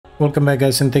Welcome back,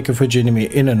 guys, and thank you for joining me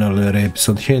in another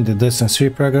episode here in the Dyson 3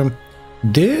 program.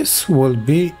 This will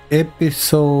be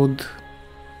episode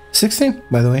 16,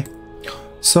 by the way.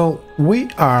 So we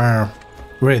are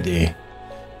ready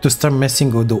to start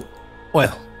messing with the oil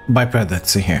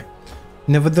byproducts in here.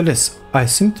 Nevertheless, I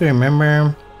seem to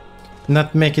remember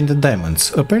not making the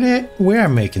diamonds. Apparently we are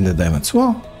making the diamonds.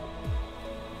 Well,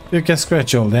 you can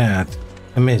scratch all that.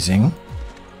 Amazing.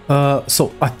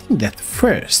 So I think that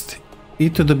first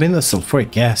it would have been the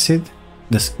sulfuric acid,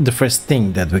 the first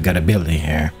thing that we gotta build in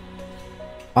here.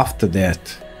 After that,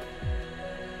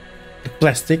 the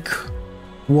plastic.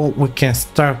 Well, we can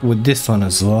start with this one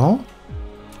as well,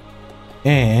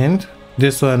 and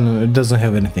this one doesn't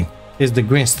have anything. It's the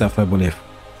green stuff, I believe.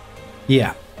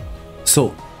 Yeah,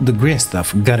 so the green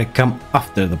stuff gotta come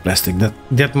after the plastic.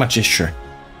 That much is sure.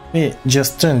 Hey,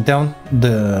 just turn down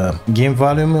the game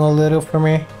volume a little for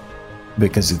me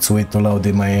because it's way too loud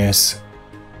in my ears.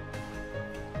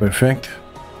 Perfect.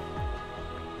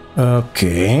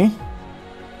 Okay,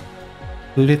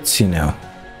 let's see now.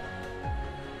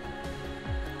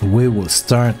 We will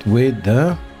start with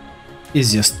the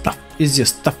easiest stuff.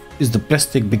 Easiest stuff is the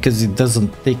plastic because it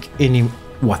doesn't take any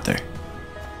water.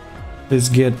 Let's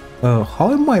get how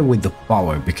am I with the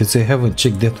power, because I haven't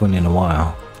checked that one in a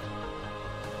while.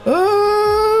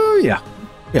 Yeah,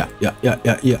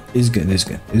 it's good.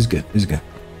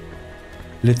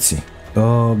 Let's see.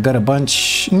 Got a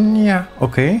bunch. Yeah,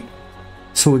 okay,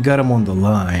 so we got them on the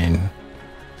line.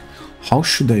 How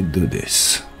should I do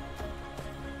this?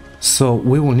 So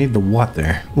we will need the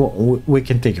water. Well, we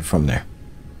can take it from there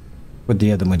with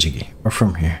the other majiggy, or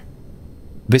from here.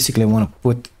 Basically I want to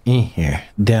put in here,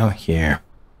 down here,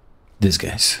 these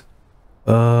guys.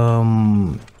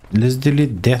 Let's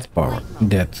delete that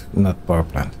not power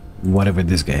plant, whatever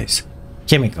this guy is,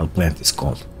 chemical plant is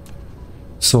called.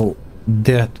 So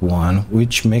that one,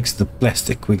 which makes the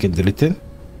plastic, we can delete it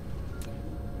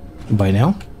by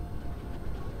now.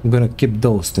 I'm gonna keep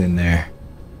those in there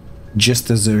just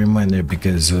as a reminder,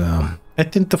 because I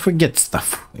tend to forget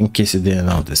stuff, in case you didn't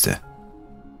notice that.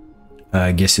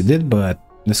 I guess you did, but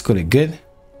let's call it good.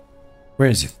 Where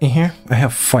is it? In here? I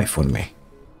have 5 on me.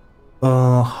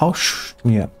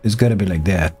 Yeah, it's gotta be like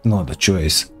that, not a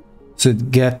choice. So it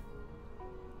get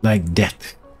like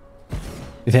that.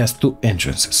 It has 2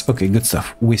 entrances. Okay, good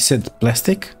stuff. We said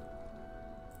plastic,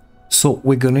 so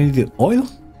we're gonna need the oil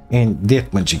and that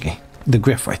majiggy, the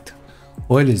graphite.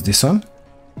 Oil is this one,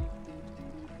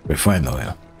 refined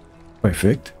oil.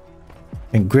 Perfect.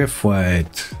 And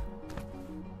graphite,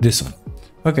 this one.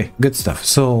 Okay, good stuff.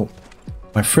 So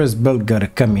my first belt gotta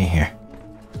come in here.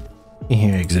 In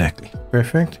here, exactly.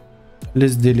 Perfect.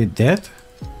 Let's delete that.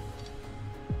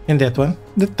 And that one,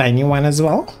 the tiny one as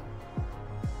well.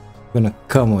 Gonna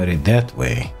come with it that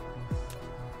way.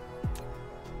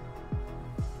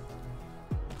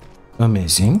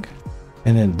 Amazing.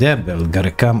 And then that belt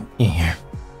gotta come in here.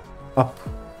 Up.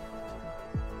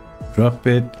 Drop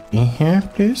it in here,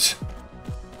 please.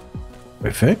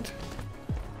 Perfect.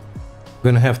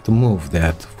 Gonna have to move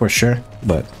that for sure,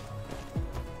 but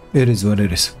it is what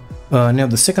it is. Now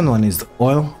the second one is the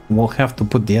oil. We'll have to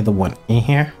put the other one in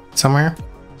here somewhere.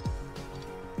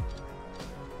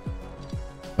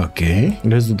 Okay,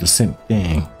 let's do the same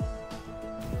thing.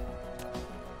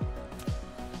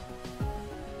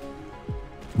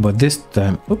 But this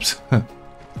time, oops,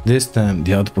 this time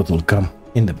the output will come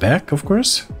in the back, of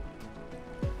course.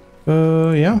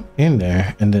 Yeah, in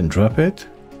there, and then drop it.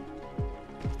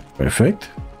 Perfect.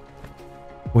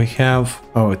 We have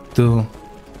our 2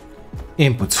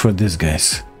 inputs for these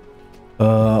guys.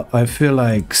 I feel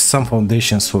like some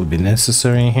foundations will be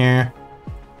necessary in here,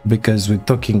 because we're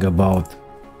talking about,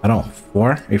 I don't know,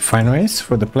 4 refineries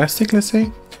for the plastic, let's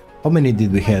say. How many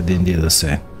did we have in the other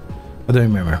side? I don't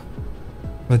remember.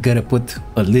 We gotta put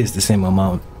at least the same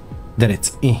amount that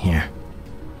it's in here.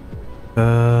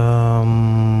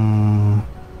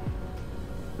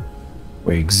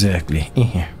 Where exactly? In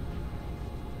here.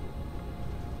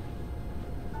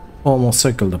 Almost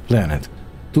circle the planet.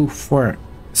 2, 4,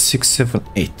 6, 7,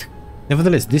 8.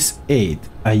 Nevertheless, this 8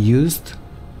 I used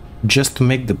just to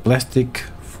make the plastic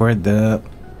for the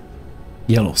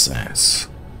yellow sands.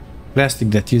 Plastic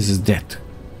that uses that.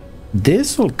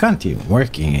 This will continue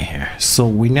working in here, so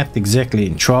we're not exactly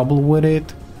in trouble with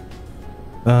it.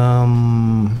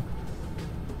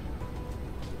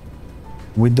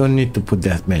 We don't need to put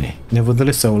that many.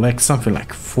 Nevertheless, I would like something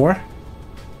like 4.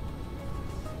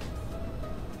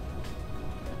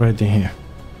 Right in here.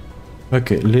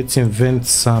 Okay, let's invent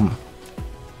some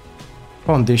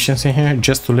foundations in here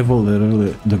just to level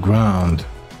the ground.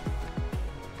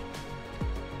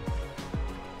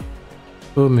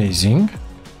 Amazing.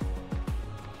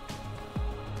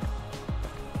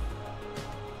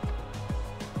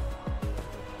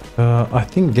 I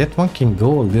think that one can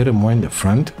go a little more in the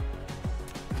front.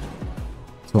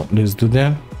 So let's do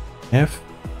that. F.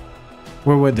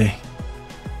 Where were they?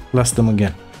 Lost them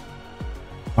again.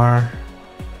 R.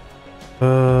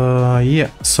 Yeah,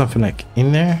 something like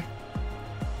in there.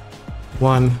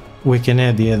 One. We can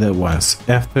add the other ones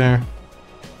after.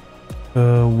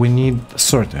 We need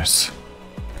sorters.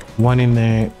 One in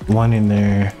there, one in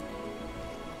there.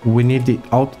 We need the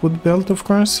output belt, of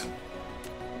course.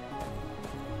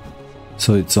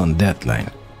 So it's on that line.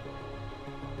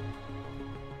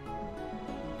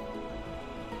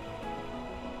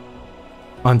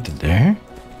 Until there.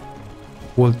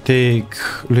 We'll take,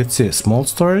 let's say, a small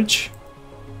storage.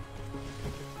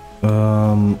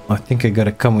 I think I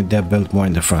gotta come with that belt more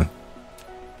in the front.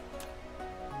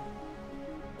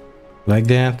 Like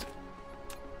that.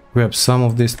 Grab some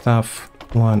of this stuff.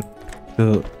 1,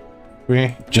 2,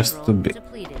 3. Just a bit.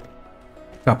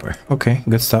 Copper. Okay,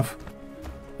 good stuff.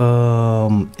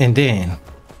 And then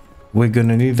we're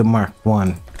gonna need the Mark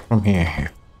 1 from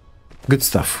here. Good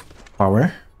stuff.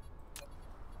 Power.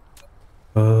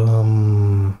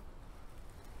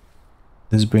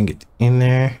 Let's bring it in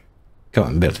there. Come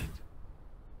on, build it.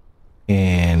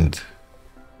 And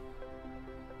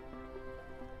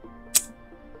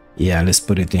yeah, let's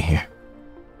put it in here.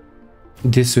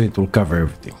 This way it will cover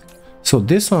everything. So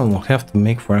this one will have to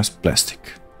make for us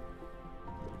plastic.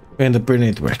 And apparently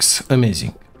it works.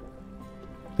 Amazing.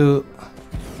 2,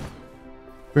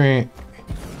 3.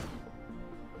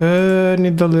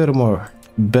 Need a little more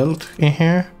belt in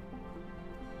here.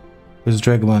 Let's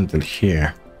drag one until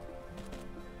here.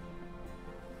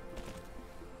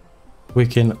 We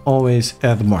can always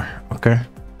add more, okay?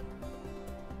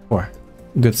 4.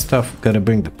 Good stuff. Gotta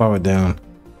bring the power down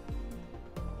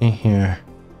in here.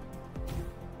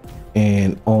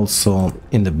 And also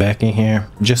in the back in here,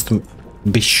 just to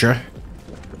be sure.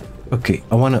 Okay,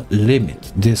 I want to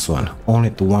limit this one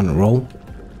only to 1 row.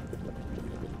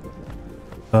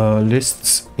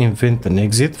 Let's invent an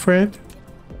exit for it.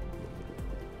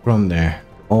 From there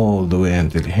all the way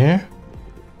until here.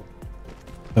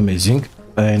 Amazing.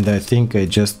 And I think I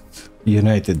just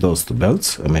united those 2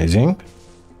 belts. Amazing.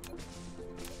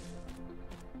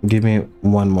 Give me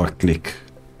one more click.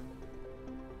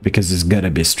 Because it's gotta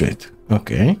be straight.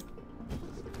 Okay.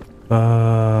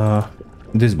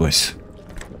 These boys.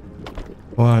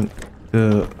 1,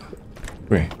 2,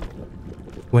 3.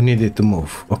 We need it to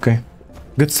move. Okay.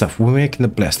 Good stuff. We're making the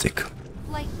plastic.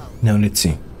 Now let's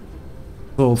see.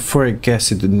 Sulfuric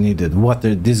acid needed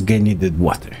water. This guy needed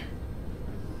water.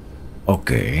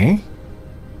 Okay.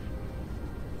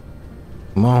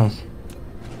 Come on.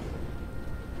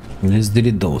 Let's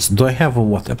delete those. Do I have a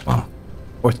water pump?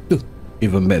 Or 2?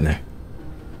 Even better.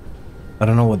 I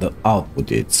don't know what the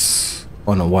output is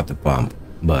on a water pump,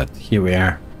 but here we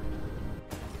are.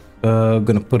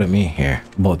 Gonna put them in here,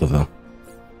 both of them.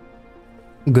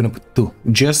 I'm gonna put 2,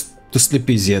 just to sleep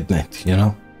easy at night, you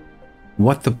know.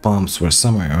 Water pumps were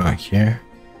somewhere around here.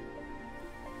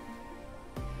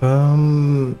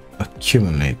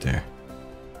 Accumulator.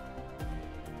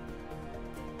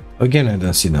 Again, I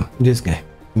don't see them. This guy.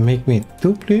 Make me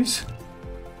 2, please.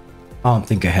 I don't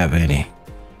think I have any.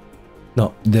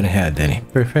 No, didn't have any.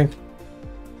 Perfect.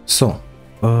 So,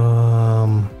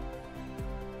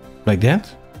 like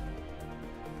that?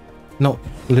 No,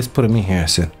 let's put them in here, I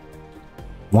said.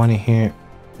 1 in here,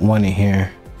 1 in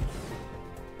here.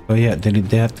 Oh yeah, delete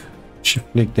that.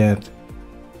 Shift click that.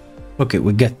 Okay,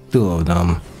 we got 2 of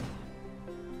them.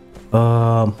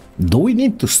 Do we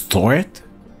need to store it?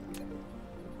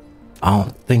 I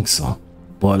don't think so,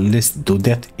 but let's do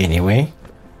that anyway.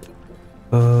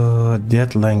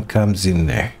 That line comes in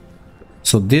there,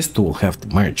 so these 2 will have to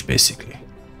merge basically.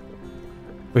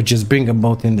 Or just bring them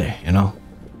both in there, you know.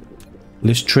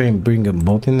 Let's try and bring them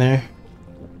both in there.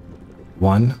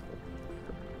 1.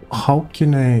 How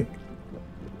can I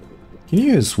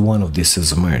use one of these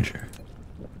as a merger?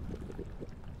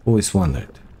 Always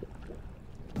wondered.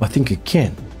 I think I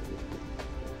can,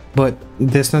 but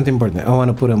that's not important. I want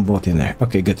to put them both in there.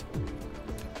 Okay, good.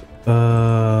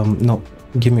 No,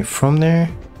 give me from there,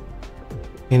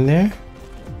 in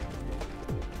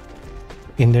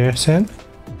there, send,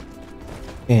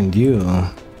 and you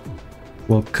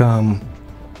will come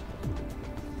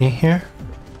in here,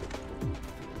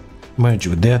 merge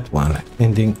with that one,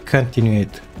 and then continue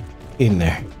it in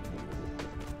there.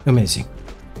 Amazing.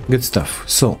 Good stuff.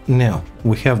 So now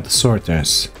we have the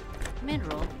sorters.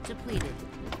 Mineral depleted.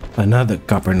 Another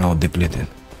copper node depleted.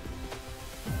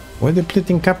 We're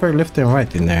depleting copper left and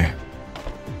right in there.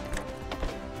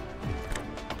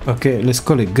 Okay, let's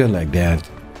call it good like that.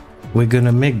 We're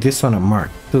gonna make this one a Mark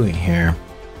 2 in here,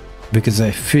 because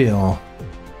I feel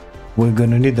we're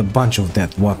gonna need a bunch of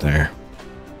that water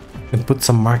and put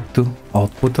some Mark II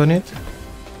output on it.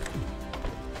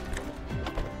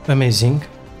 Amazing.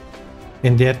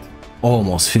 And that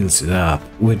almost fills it up,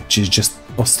 which is just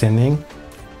outstanding.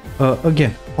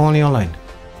 Again, only online,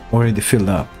 already filled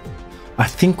up. I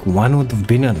think one would have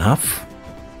been enough,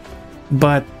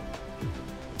 but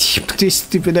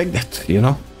just leave it like that, you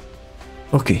know.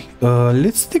 Okay,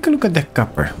 let's take a look at that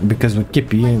copper, because we keep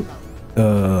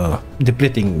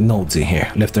depleting nodes in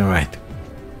here, left and right.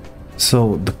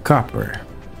 So the copper,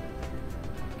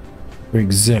 where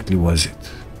exactly was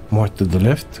it? More to the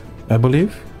left, I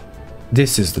believe.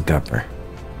 This is the copper,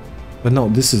 but no,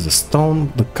 this is the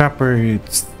stone. The copper,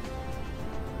 it's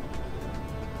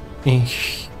in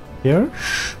here.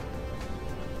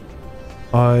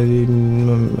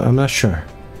 I'm not sure.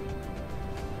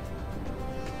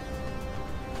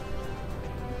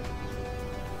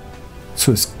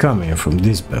 So it's coming from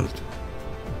this belt.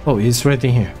 Oh, it's right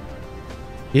in here.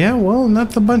 Yeah, well,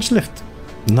 not a bunch left.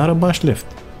 Not a bunch left.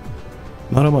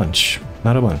 Not a bunch.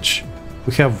 Not a bunch.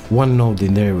 We have one node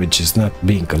in there which is not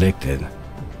being collected.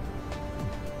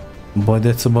 But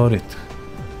that's about it.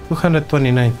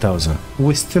 229,000.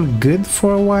 We're still good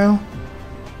for a while.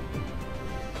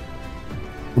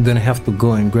 We're gonna have to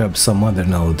go and grab some other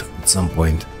node at some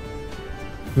point.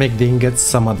 Make the ingots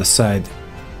some other side,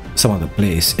 some other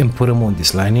place, and put them on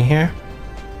this line in here.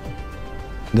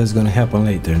 That's gonna happen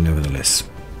later, nevertheless.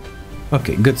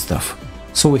 Okay, good stuff.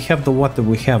 So we have the water,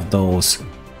 we have those.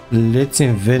 Let's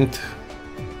invent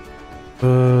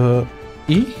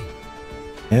E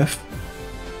F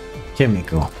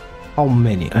chemical. How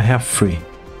many? I have 3.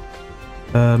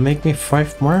 Make me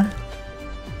 5 more.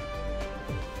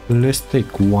 Let's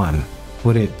take 1.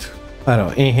 Put it, I don't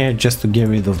know, in here just to get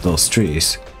rid of those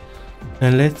trees.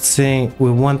 And let's say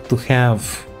we want to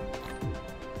have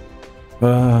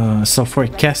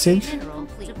sulfuric acid. Mineral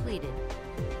depleted.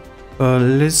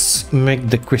 Let's make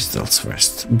the crystals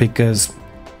first, because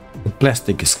the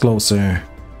plastic is closer,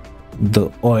 the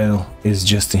oil is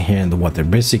just in here, and the water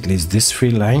basically is these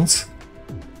 3 lines.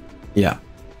 Yeah.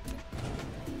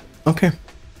 Okay.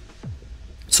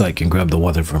 So I can grab the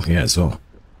water from here as well.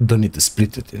 Don't need to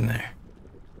split it in there.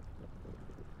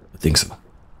 I think so.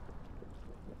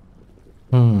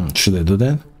 Should I do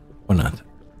that or not?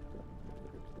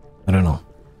 I don't know.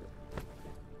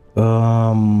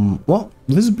 Well,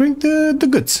 let's bring the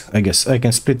goods. I guess I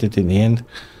can split it in the end.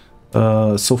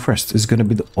 So first it's gonna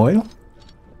be the oil,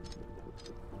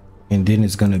 and then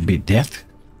it's gonna be that.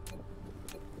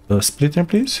 Splitter,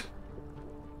 please.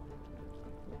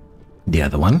 The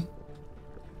other one,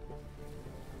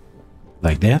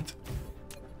 like that.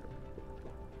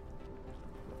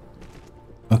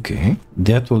 Okay,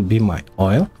 that will be my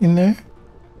oil in there.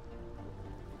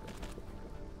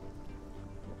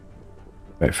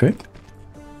 Perfect.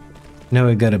 Now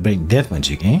we gotta bring that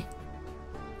magic, eh?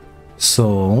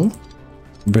 So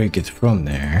break it from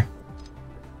there.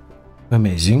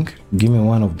 Amazing. Give me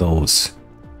one of those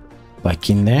back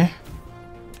in there.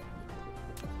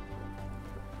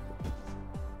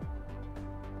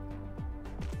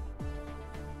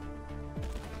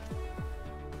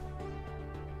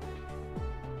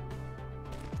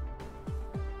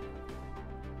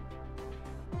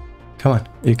 Come on,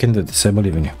 you can do this, I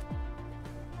believe in you.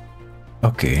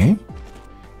 Okay.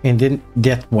 And then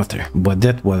that water, but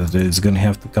that water is gonna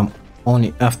have to come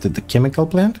only after the chemical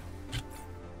plant,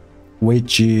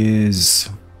 which is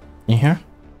in here.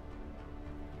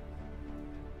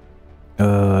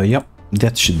 Yep,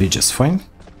 that should be just fine.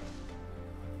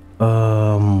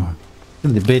 Still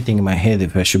debating in my head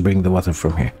if I should bring the water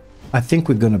from here. I think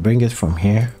we're gonna bring it from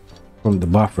here, from the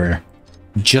buffer,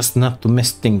 just not to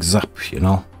mess things up, you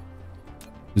know.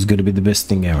 It's gonna be the best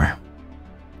thing ever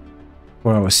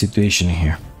for our situation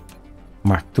here.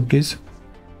 Mark II, please.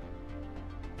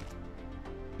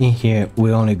 In here,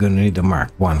 we're only gonna need the Mark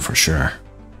I for sure.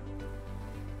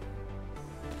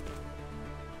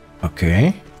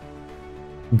 Okay,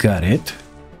 got it.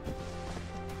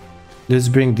 Let's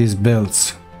bring these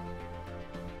belts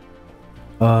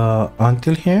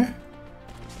until here,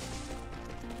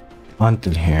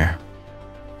 until here,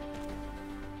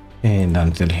 and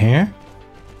until here.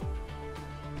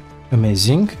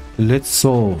 Amazing. Let's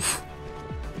solve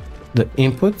the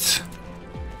inputs.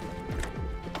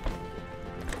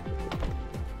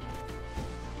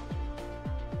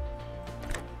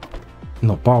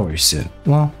 No power, you said.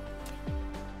 Well,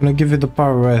 I'm gonna give you the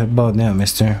power right about now,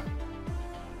 mister.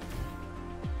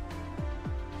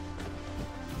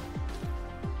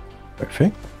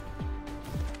 Perfect.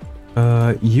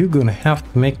 You're gonna have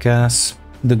to make us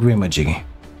the green magic.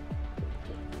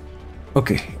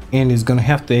 Okay, and it's gonna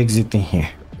have to exit in here.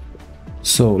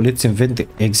 So let's invent the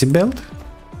exit belt.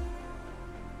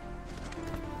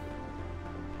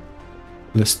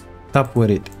 Let's stop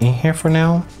with it in here for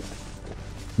now.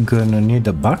 Gonna need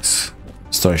a box.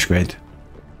 Storage crate.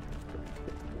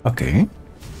 Okay,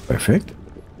 perfect.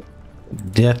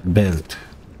 That belt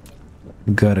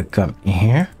gotta come in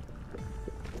here.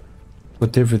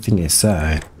 Put everything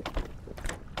inside.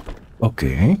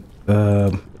 Okay.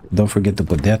 Don't forget to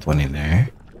put that one in there.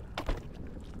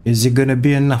 Is it gonna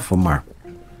be enough for Mark?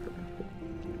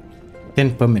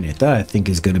 10 per minute. I think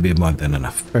it's gonna be more than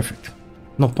enough. Perfect.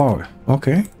 No power.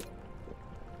 Okay.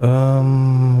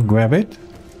 Grab it.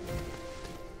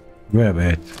 Grab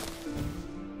it.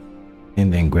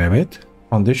 And then grab it.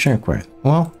 Foundation crate.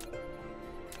 Well,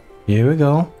 here we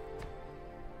go.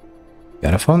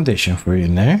 Got a foundation for you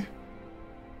in there.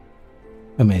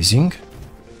 Amazing.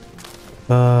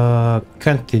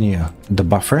 Continue the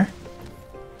buffer.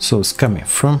 So it's coming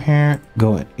from here,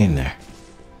 going in there.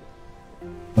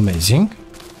 Amazing.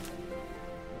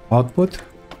 Output.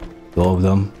 2 of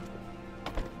them.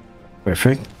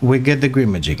 Perfect. We get the green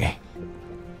majiggy.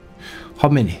 How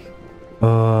many?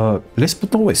 Let's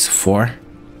put always 4.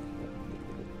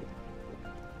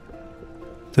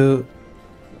 2,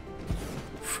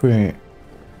 3,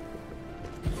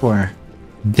 4.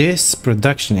 This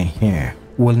production in here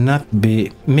will not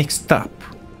be mixed up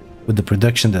with the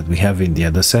production that we have in the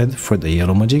other side for the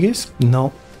yellow majiggies.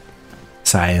 No.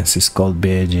 Science is called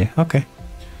BAG. Okay.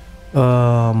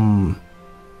 I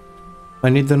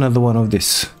need another one of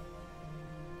this.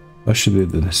 How should we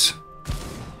do this?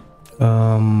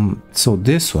 So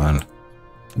this one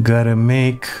gotta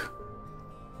make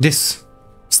this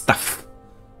stuff.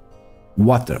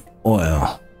 Water,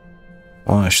 oil.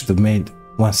 Oh, I should have made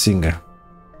one single.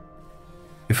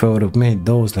 If I would have made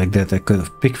those like that, I could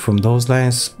have picked from those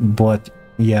lines, but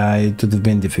yeah, it would have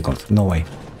been difficult. No way.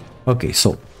 Okay,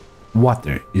 so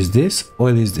water is this,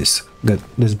 oil is this. Good,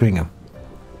 let's bring them.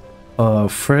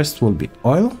 First will be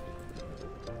oil.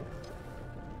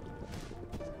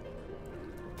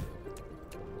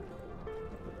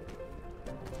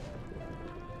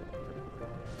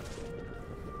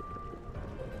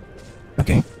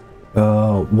 Okay.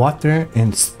 Water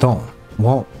and stone.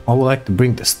 Well, I would like to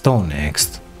bring the stone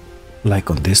next.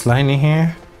 Like on this line in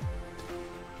here.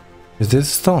 Is this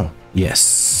stone?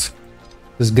 Yes.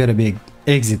 There's gotta be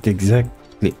exit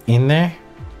exactly in there.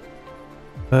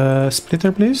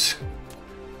 Splitter, please.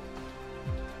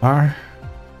 R.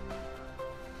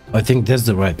 I think that's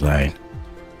the right line.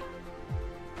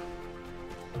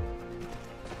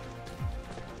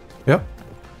 Yep.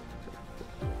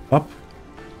 Up.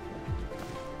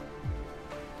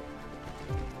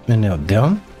 And now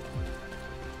down.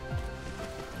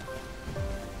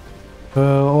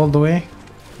 All the way.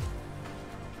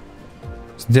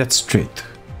 That's straight.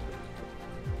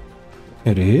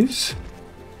 It is.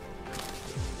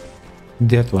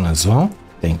 That one as well.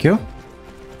 Thank you.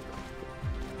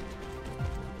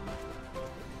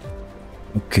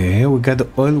 Okay, we got the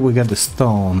oil, we got the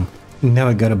stone. Now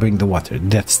I gotta bring the water,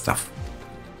 that stuff.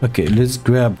 Okay, let's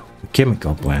grab a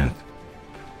chemical plant.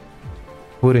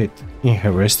 Put it in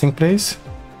her resting place.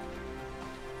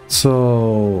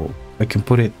 So I can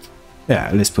put it,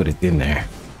 yeah, let's put it in there.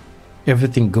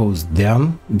 Everything goes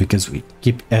down because we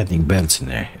keep adding belts in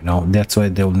there, you know, that's why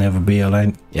there will never be a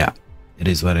line. Yeah, it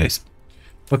is what it is.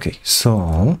 Okay,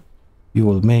 so you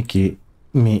will make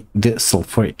me the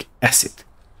sulfuric acid.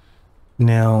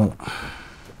 Now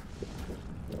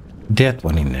that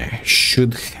one in there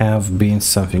should have been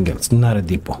something else, not a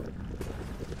depot.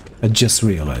 I just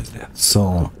realized that,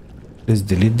 so let's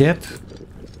delete that.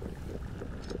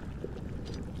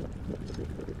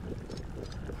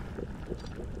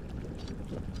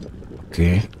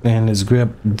 Okay, and let's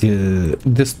grab the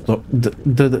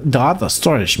other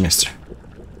storage, mister.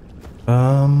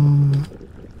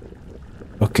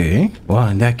 Okay, well,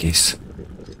 in that case,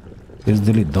 let's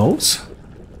delete those.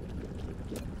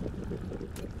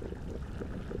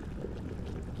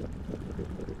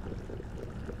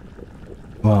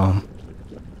 Well,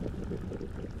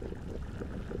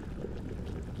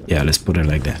 yeah, let's put it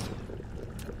like that.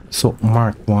 So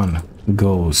Mark 1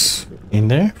 goes in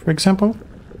there, for example.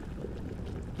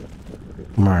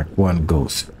 Mark 1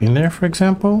 goes in there, for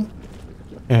example.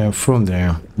 And from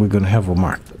there, we're gonna have a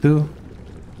Mark 2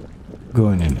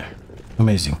 going in there.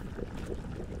 Amazing.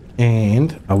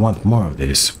 And I want more of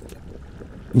this.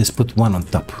 Let's put one on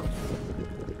top.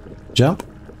 Jump.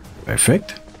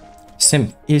 Perfect.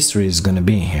 Same history is gonna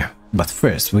be in here. But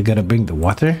first, we gotta bring the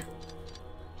water.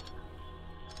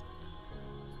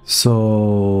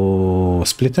 So,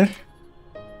 splitter.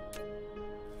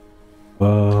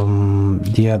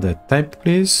 The other type,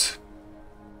 please.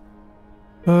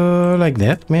 Like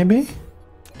that, maybe?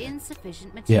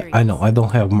 Insufficient Yeah, materials. I know. I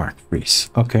don't have Mark freeze.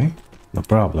 Okay, no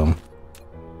problem.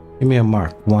 Give me a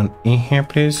Mark 1 in here,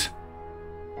 please.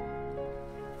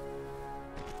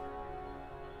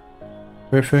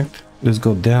 Perfect. Let's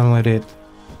go down with it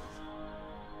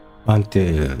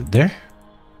until there.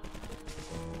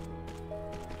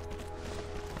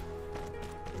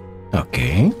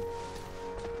 Okay.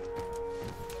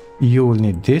 You will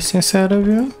need this inside of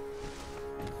you.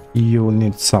 You will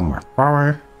need some more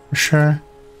power for sure.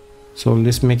 So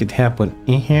let's make it happen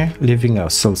in here, leaving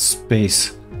ourselves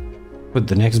space for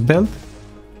the next build.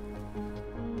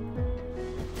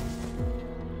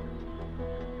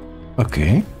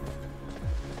 Okay.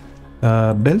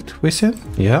 Build, we said?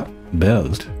 Yeah,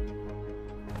 build.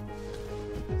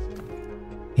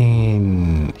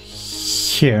 In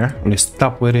here, let's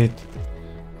stop with it.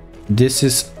 This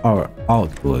is our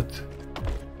output.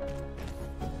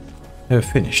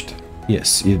 Finished.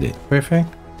 Yes, you did. Perfect.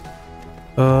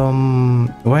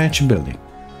 Why aren't you building?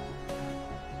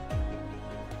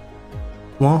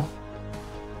 Well,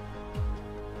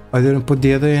 I didn't put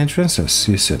the other entrances,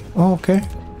 you said. Oh, okay.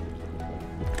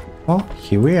 Well,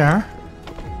 here we are.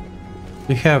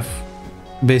 You have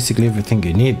basically everything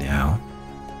you need now.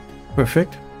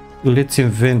 Perfect. Let's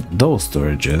invent those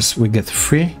storages. We get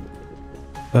 3.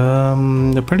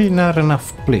 Probably not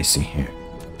enough place in here.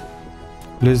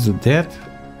 Let's do that.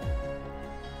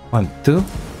 1, 2.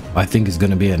 I think it's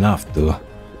gonna be enough to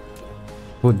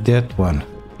put that one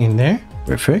in there.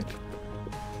 Perfect.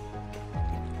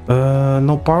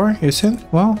 No power, you said?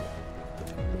 Well,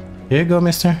 here you go,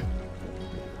 mister.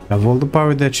 Have all the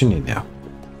power that you need now.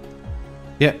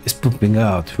 Yeah, it's pooping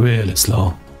out really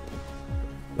slow.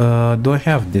 Do I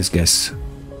have this guys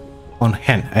on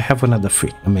hand? I have another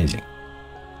 3. Amazing.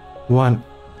 1,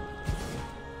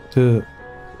 2.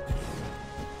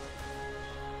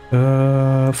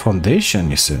 Foundation,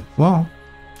 you said? Well,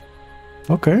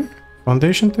 okay.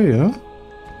 Foundation to you.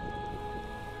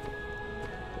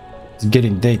 It's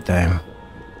getting daytime.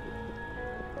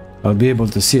 I'll be able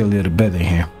to see a little better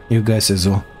here. You guys as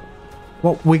well.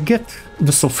 Well, we get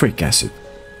the sulfuric acid.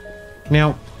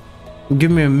 Now, give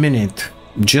me a minute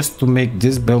just to make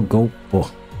this bell go.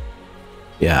 Oh,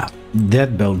 yeah,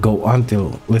 that bell go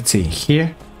until, let's see,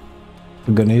 here.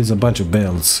 We're gonna use a bunch of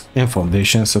bells and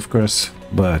foundations, of course,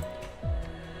 but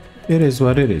it is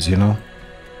what it is, you know.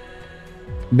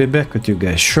 Be back with you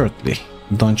guys shortly.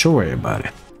 Don't you worry about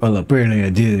it. Well, apparently I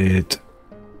did it.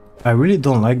 I really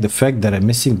don't like the fact that I'm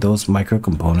missing those micro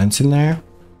components in there.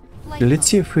 Let's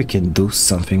see if we can do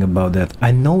something about that.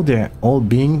 I know they're all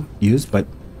being used by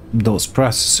those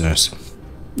processors.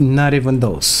 Not even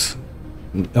those.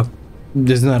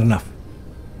 There's not enough.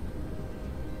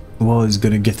 Well, it's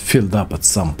gonna get filled up at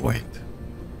some point.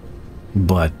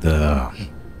 But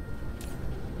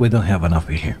we don't have enough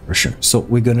in here for sure. So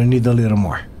we're gonna need a little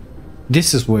more.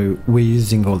 This is where we're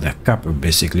using all that copper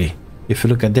basically. If you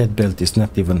look at that belt, it's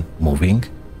not even moving.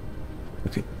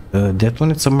 Okay. That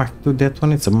one it's a Mark 2, that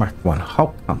one it's a Mark 1.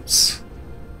 How comes?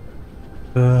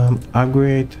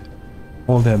 Upgrade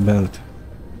all that belt.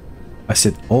 I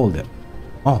said all that.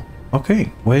 Oh,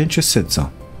 okay. Why didn't you said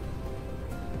so?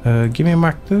 Give me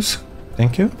Mark 2s.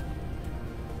 Thank you.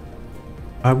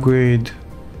 Upgrade.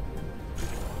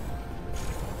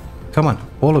 Come on,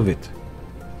 all of it.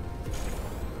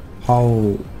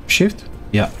 How? Shift?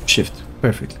 Yeah, shift.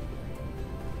 Perfect.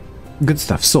 Good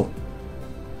stuff. So,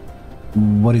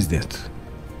 what is that?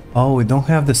 Oh, we don't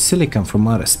have the silicon from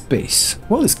outer space.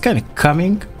 Well, it's kind of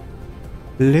coming.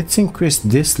 Let's increase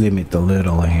this limit a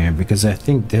little here because I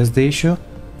think that's the issue.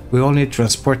 We're only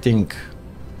transporting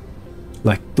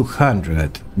like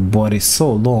 200, but it's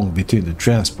so long between the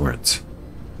transports.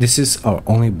 This is our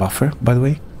only buffer, by the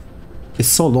way. It's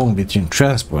so long between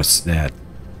transports that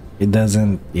it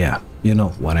doesn't, yeah, you know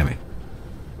what I mean.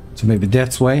 So maybe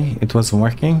that's why it wasn't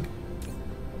working.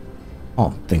 I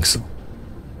don't think so.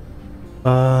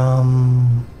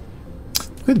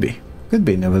 Could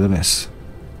be nevertheless.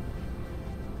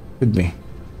 Could be.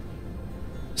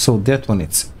 So that one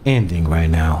it's ending right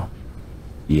now.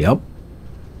 Yep.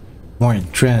 More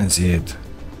in transit.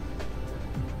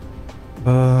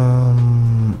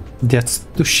 That's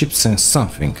 2 ships and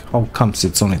something. How comes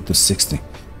it's only 260?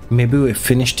 Maybe we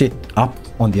finished it up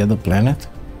on the other planet?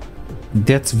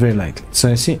 That's very likely. So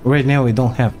you see, right now we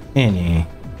don't have any.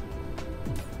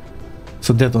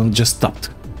 So that one just stopped.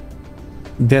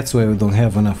 That's why we don't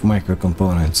have enough micro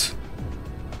components.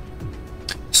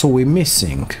 So we're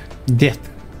missing that.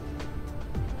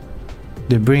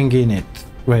 They're bringing it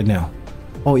right now.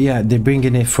 Oh yeah, they're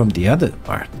bringing it from the other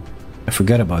part. I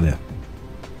forgot about that.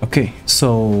 Okay,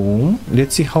 so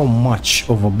let's see how much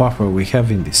of a buffer we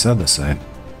have in this other side.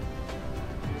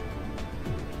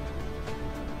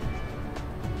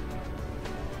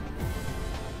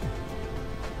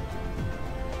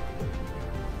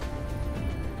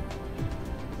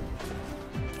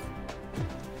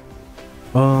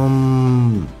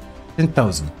 Um,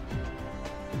 10,000.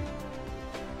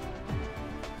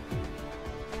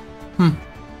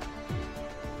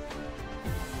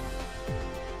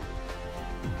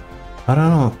 I don't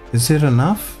know, is it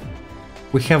enough?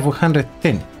 We have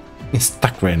 110 in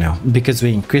stock right now because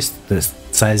we increased the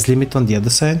size limit on the other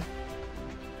side.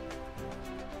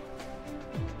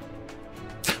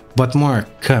 But more are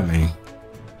coming.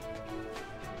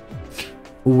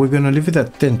 We're gonna leave it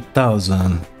at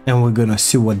 10,000 and we're gonna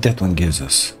see what that one gives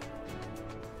us.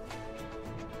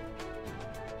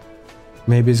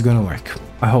 Maybe it's gonna work.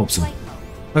 I hope so.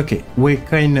 Okay, we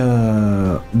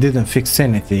kinda didn't fix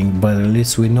anything, but at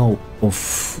least we know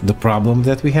of the problem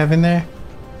that we have in there.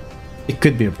 It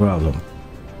could be a problem.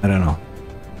 I don't know.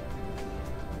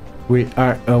 We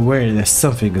are aware that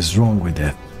something is wrong with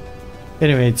that.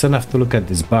 Anyway, it's enough to look at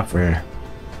this buffer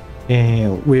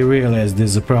and we realize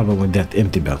there's a problem with that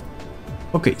empty belt.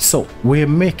 Okay, so we're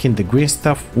making the green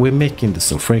stuff, we're making the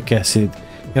sulfuric acid,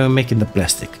 and we're making the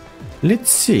plastic. Let's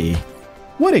see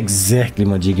what exactly,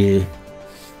 Majige.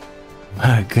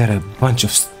 I got a bunch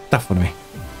of stuff on me.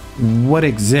 What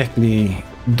exactly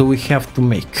do we have to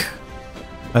make?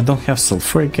 I don't have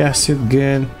sulfuric acid.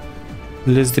 Good.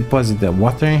 Let's deposit that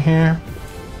water in here.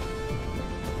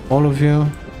 All of you.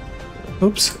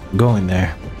 Oops, go in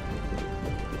there.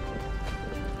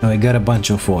 I got a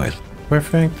bunch of oil.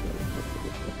 Perfect.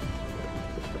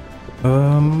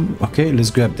 Okay, let's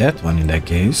grab that one in that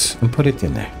case and put it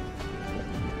in there.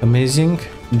 Amazing.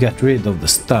 Got rid of the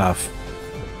stuff.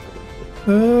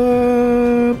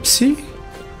 See?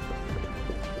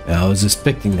 I was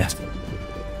expecting that.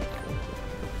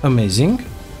 Amazing.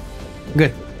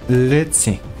 Good. Let's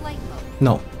see.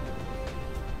 No.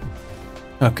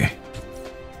 Okay.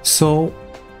 So,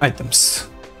 items.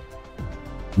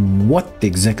 What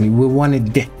exactly? We wanted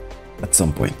that at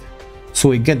some point. So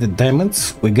we get the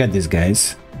diamonds, we got these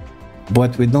guys,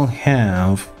 but we don't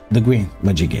have the green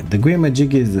majiggy. The green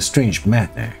majiggy is the strange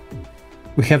matter.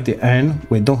 We have the iron,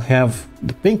 we don't have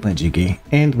the pink majiggy,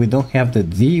 and we don't have the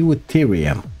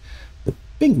deuterium. The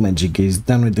pink majiggy is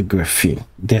done with the graphene.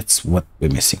 That's what we're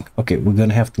missing. Okay, we're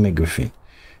gonna have to make graphene.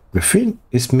 Graphene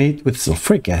is made with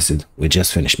sulfuric acid. We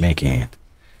just finished making it.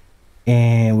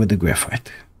 And with the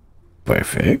graphite.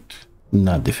 Perfect.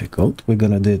 Not difficult. We're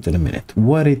gonna do it in a minute.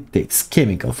 What it takes,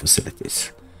 chemical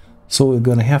facilities. So we're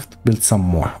gonna have to build some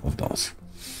more of those.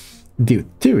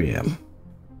 Deuterium.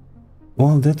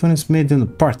 Well, that one is made in a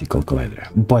particle collider,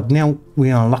 but now we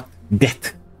unlock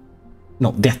that.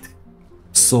 No, that.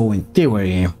 So in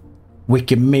theory, we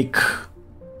can make...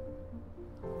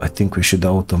 I think we should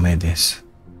automate this.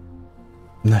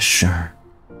 Not sure.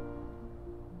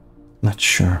 Not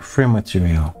sure. Free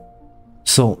material.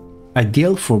 So,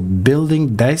 ideal for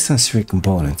building Dyson 3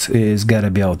 components is gotta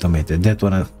be automated. That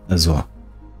one as well.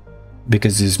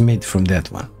 Because it's made from that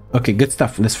one. Okay, good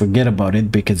stuff. Let's forget about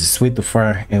it because it's way too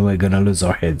far and we're gonna lose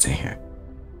our heads in here.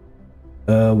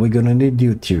 We're gonna need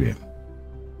deuterium.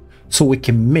 So we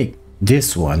can make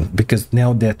this one because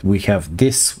now that we have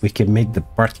this, we can make the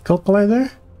particle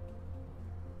collider.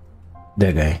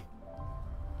 That guy.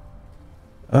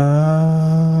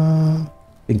 I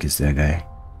think it's that guy.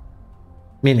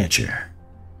 Miniature.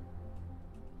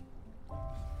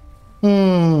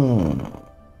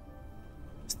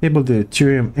 Stable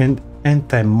deuterium and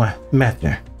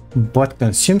antimatter, but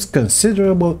consumes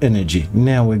considerable energy.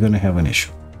 Now we're gonna have an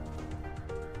issue.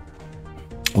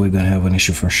 We're gonna have an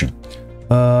issue for sure.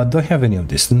 Don't have any of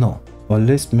this. No. Well,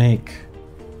 let's make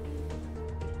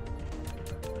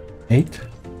 8.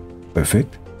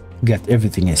 Perfect. Got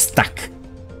everything in stock.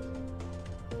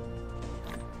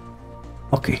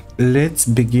 Okay, let's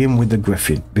begin with the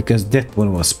graphene because that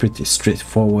one was pretty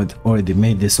straightforward. Already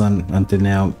made this one until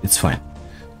now. It's fine.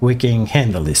 We can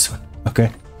handle this one.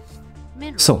 Okay.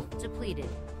 So depleted.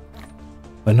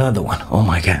 Another one. Oh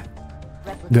my god.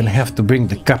 Gonna have to bring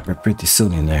the copper pretty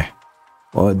soon in there.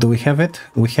 Or do we have it?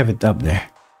 We have it up there.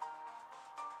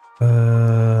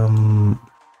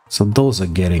 So those are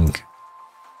getting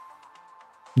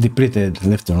depleted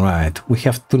left and right. We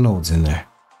have 2 nodes in there.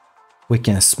 We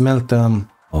can smelt them.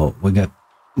 Oh, we got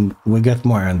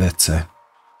more on that side.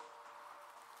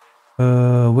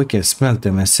 We can smelt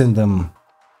them and send them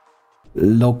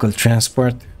local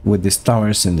transport with these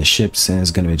towers and the ships, and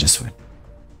it's gonna be just fine.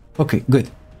 Okay, good.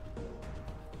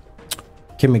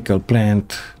 Chemical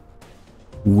plant.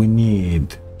 We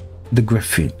need the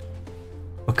graphene.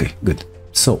 Okay, good.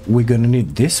 So we're gonna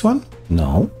need this one.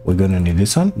 No, we're gonna need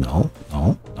this one. No,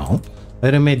 no, no.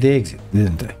 I made the exit,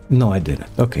 didn't I? No, I didn't.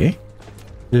 Okay.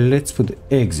 Let's put the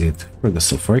exit for the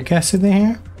sulfuric acid in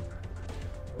here.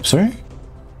 Sorry.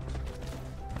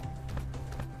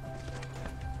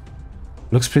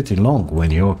 Looks pretty long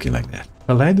when you're walking like that.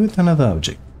 Collide with another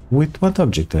object. With what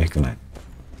object do I collide?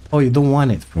 Oh, you don't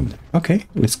want it from there. Okay,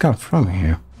 let's come from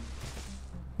here.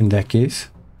 In that case,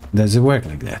 does it work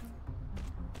like that?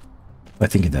 I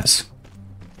think it does.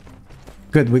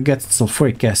 Good, we got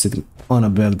sulfuric acid on a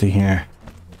belt here.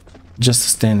 Just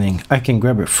standing. I can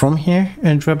grab it from here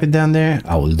and drop it down there.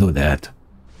 I will do that.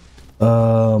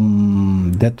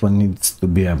 That one needs to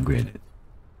be upgraded.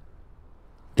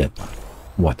 That one.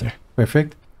 Water.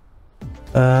 Perfect.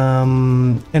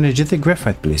 Energetic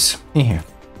graphite, please. In here.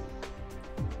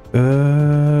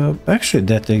 Actually,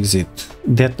 that exit,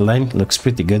 that line looks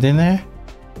pretty good in there.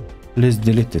 Let's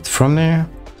delete it from there.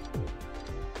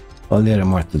 A little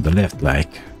more to the left,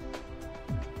 like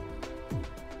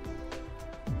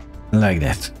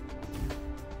that.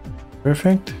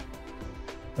 Perfect.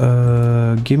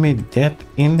 Give me that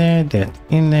in there, that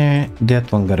in there.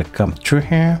 That one gotta come through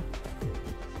here.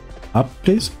 Up,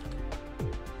 please.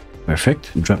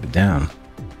 Perfect. Drop it down.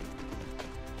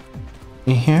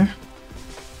 In here.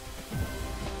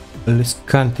 Let's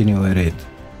continue with it.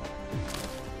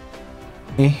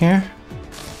 In here.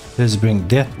 Let's bring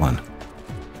that one.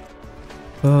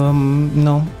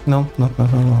 No.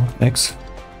 X.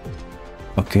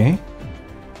 Okay.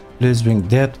 Let's bring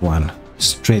that one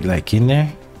straight like in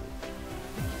there.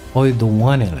 Oh, you don't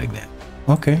want it like that.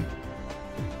 Okay.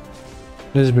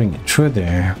 Let's bring it through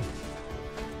there.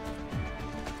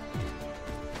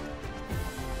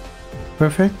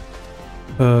 Perfect.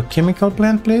 Chemical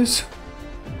plant, please.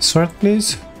 Sort,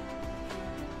 please.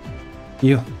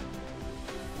 You.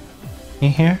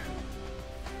 In here.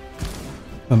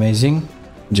 Amazing.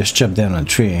 Just chop down a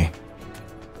tree.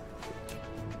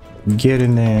 Get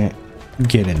in there.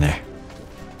 Get in there.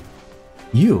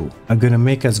 You are gonna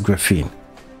make us graphene.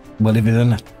 Believe it or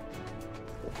not.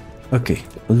 Okay.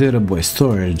 Little boy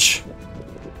storage.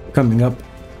 Coming up.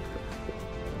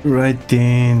 Right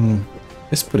in.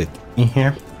 Let's put it in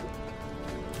here.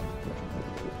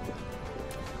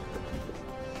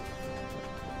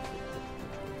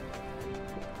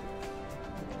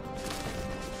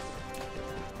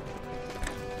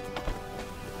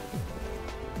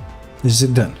 Is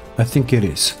it done? I think it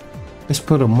is. Let's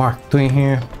put a Mark II in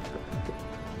here.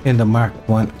 And the Mark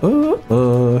 1.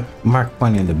 Mark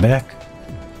 1 in the back.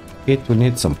 It will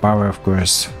need some power, of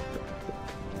course.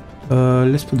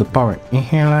 Let's put the power in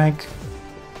here, like.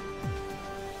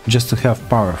 Just to have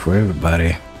power for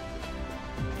everybody.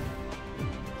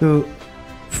 2,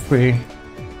 3.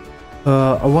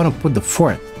 I want to put the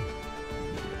 4th.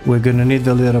 We're gonna need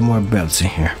a little more belts in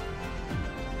here.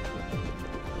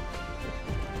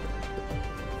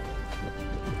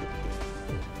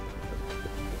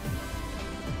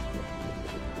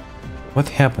 What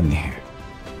happened here?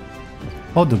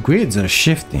 Oh, the grids are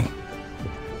shifting.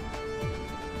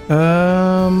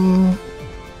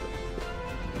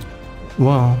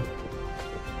 Well,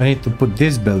 I need to put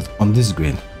this belt on this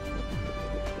grid.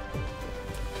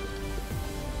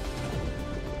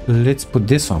 Let's put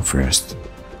this on first.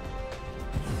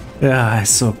 Ah,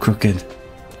 it's so crooked.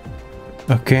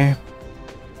 Okay.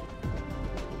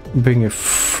 Bring it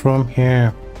from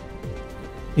here.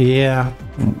 Yeah,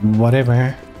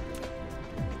 whatever.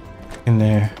 In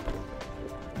there.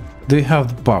 Do you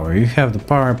have the power? You have the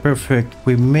power. Perfect.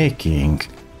 We're making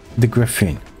the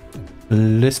graphene.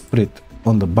 Let's put it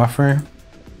on the buffer.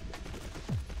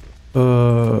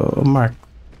 Mark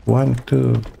 1,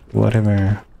 2,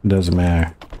 whatever. Doesn't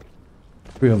matter.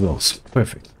 3 of those.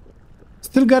 Perfect.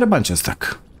 Still got a bunch of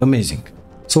stock. Amazing.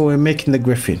 So we're making the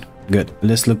graphene. Good.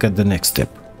 Let's look at the next step.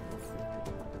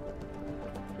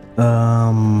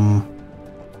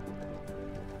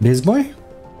 This boy?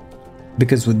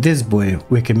 Because with this boy,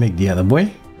 we can make the other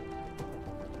boy.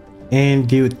 And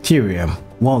deuterium.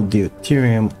 Well,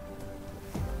 deuterium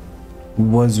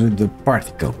was with the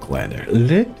particle collider.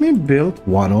 Let me build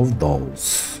one of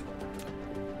those.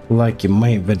 Like in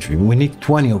my inventory, we need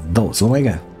 20 of those. Oh my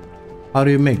god. How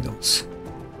do you make those?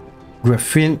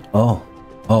 Graphene. Oh,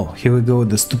 here we go with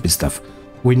the stupid stuff.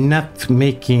 We're not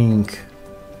making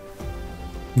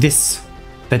this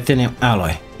titanium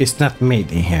alloy. It's not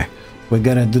made in here. We're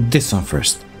gonna do this one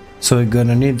first. So we're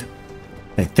gonna need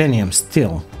titanium,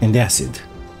 steel, and acid.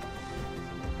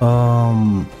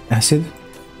 Acid,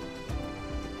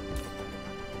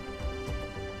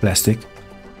 plastic.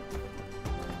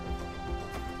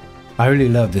 I really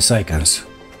love these icons.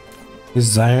 This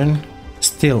is iron.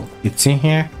 Still, it's in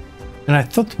here. And I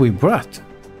thought we brought.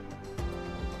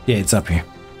 Yeah, it's up here.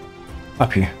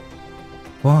 Up here.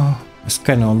 Well, it's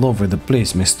kind of all over the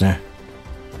place, mister.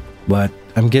 But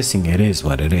I'm guessing it is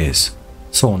what it is.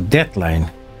 So on that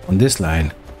line, on this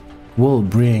line, we'll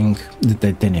bring the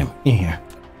titanium in here.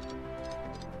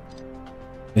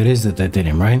 It is the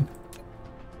titanium, right?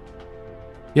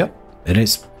 Yep, it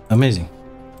is. Amazing.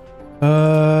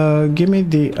 Give me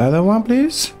the other one,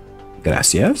 please.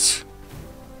 Gracias.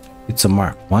 It's a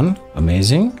Mark 1.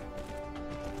 Amazing.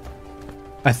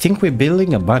 I think we're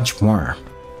building a bunch more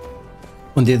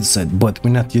on the other side, but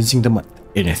we're not using them at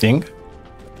anything.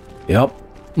 Yep.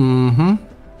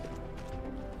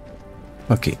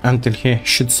 Okay, until here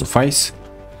should suffice.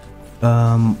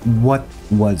 What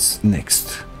was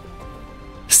next?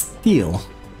 Steel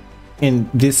and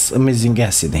this amazing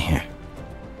acid in here.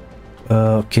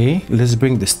 Okay, let's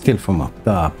bring the steel from up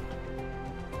top.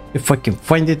 If I can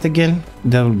find it again,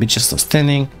 that will be just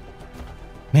outstanding.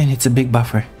 Man, it's a big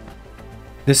buffer.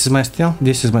 This is my steel.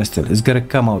 This is my steel. It's gotta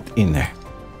come out in there.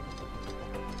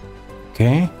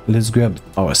 Okay, let's grab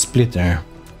our splitter.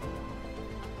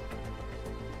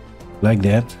 Like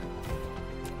that.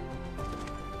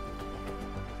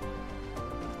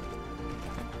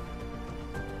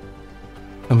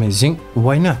 Amazing.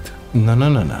 Why not? No.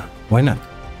 Why not?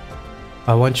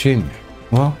 I want you in there.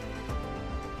 Well,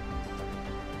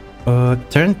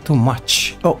 turn too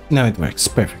much. Oh, now it works.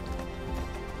 Perfect.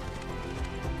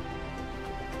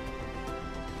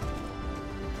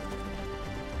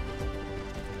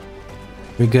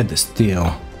 We got the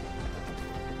steel.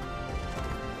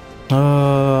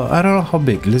 I don't know how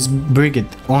big. Let's bring it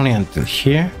only until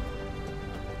here.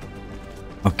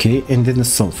 Okay, and then the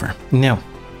sulfur. Now,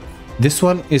 this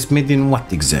one is made in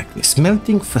what exactly?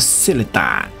 Smelting facility.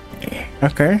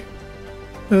 Okay.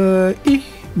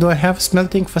 Do I have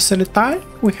smelting facility?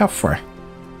 We have 4.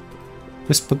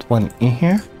 Let's put one in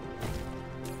here.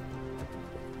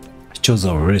 I chose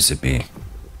our recipe,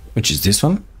 which is this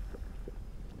one.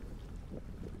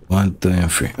 1, 2,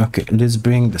 and 3. Okay, let's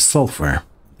bring the sulfur.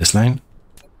 This line.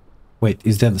 Wait,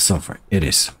 is that the sulfur? It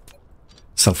is.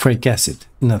 Sulfuric acid,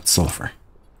 not sulfur.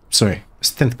 Sorry,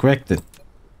 stand corrected.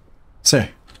 Sir.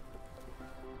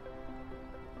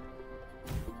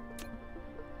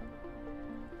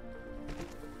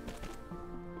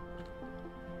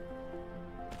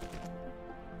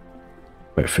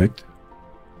 Perfect.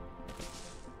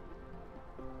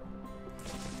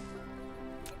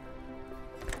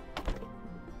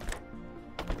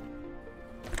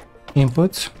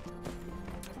 Inputs.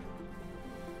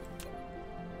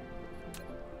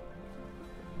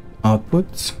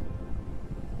 Outputs.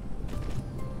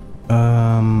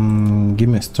 Give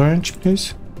me a storage,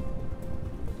 please.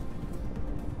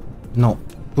 No,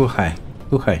 too high.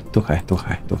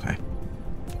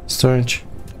 Storage.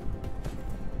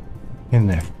 In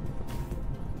there.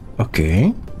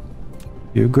 Okay.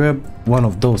 You grab one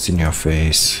of those in your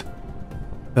face.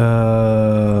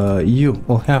 You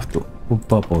will have to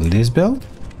hook up on this belt.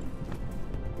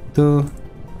 2,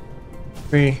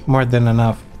 3, more than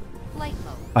enough.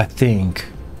 I think.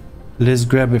 Let's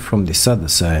grab it from this other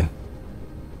side.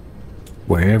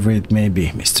 Wherever it may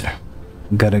be, mister.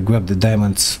 Gotta grab the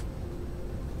diamonds.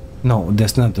 No,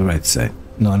 that's not the right side.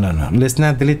 No. Let's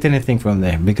not delete anything from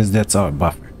there because that's our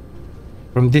buffer.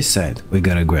 From this side, we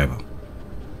gotta grab them.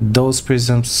 Those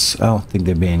prisms, I don't think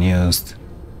they're being used.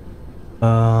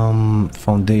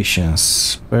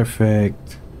 Foundations.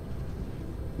 Perfect.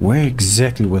 Where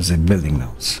exactly was I building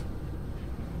those?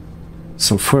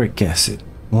 Sulfuric acid.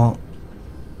 Well,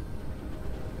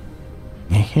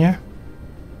 in here.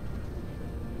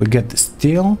 We got the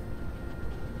steel.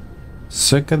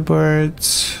 Circuit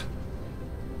boards.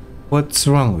 What's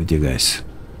wrong with you guys?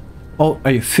 Oh,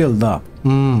 are you filled up?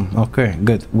 Okay,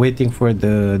 good. Waiting for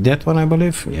that one, I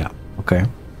believe. Yeah, okay.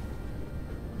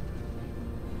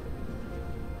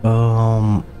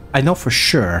 I know for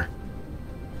sure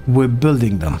we're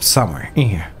building them somewhere in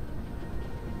here.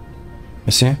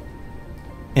 You see?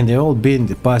 And they're all being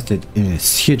deposited in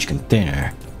this huge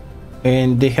container.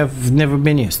 And they have never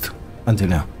been used until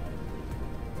now.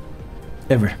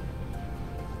 Ever.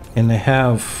 And I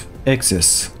have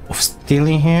excess of steel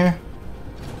in here.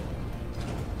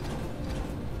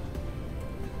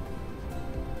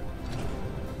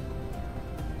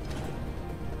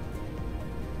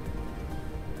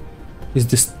 Is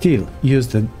the steel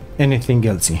used than anything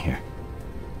else in here?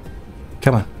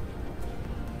 Come on.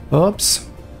 Oops.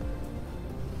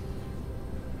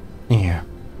 In here.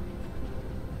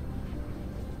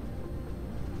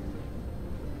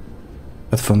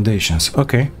 But foundations,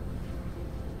 okay.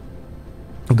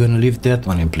 I'm gonna leave that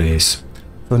one in place.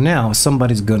 So now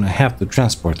somebody's gonna have to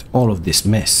transport all of this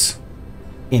mess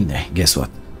in there. Guess what?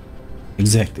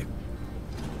 Exactly.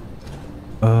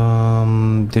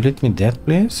 Delete me that,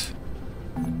 please.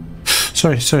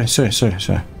 Sorry.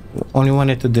 Only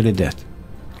wanted to delete that.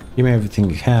 Give me everything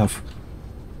you have.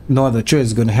 No other choice,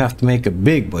 is gonna have to make a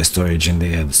big boy storage in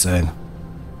the other side.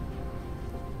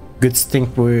 Good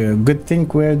thing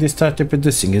we already started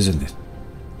producing, isn't it?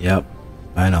 Yep,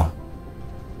 I know.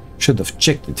 Should have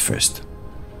checked it first.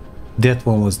 That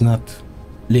one was not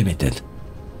limited.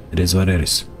 It is what it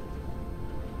is.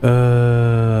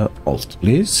 Alt,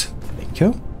 please. Thank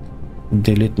you.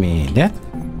 Delete me that.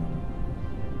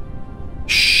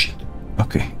 Shit.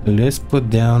 Okay, let's put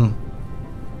down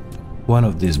one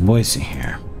of these boys in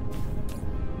here.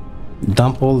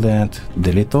 Dump all that.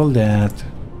 Delete all that.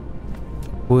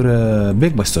 Put a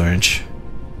big boy storage.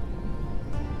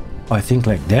 I think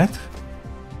like that.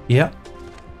 Yeah.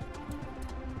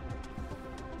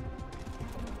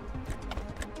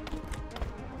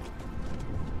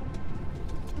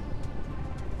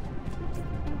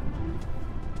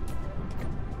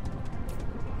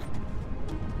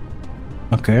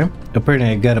 Okay. Apparently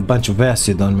I got a bunch of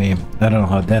acid on me. I don't know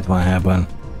how that one happened.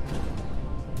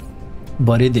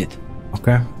 But it did.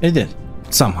 Okay. It did.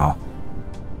 Somehow.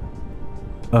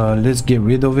 Let's get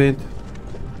rid of it.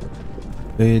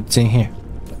 It's in here.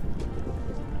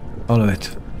 All of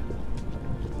it.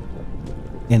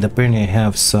 And apparently I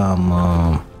have some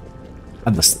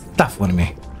other stuff on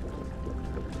me.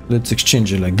 Let's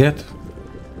exchange it like that.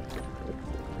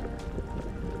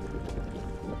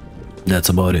 That's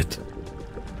about it.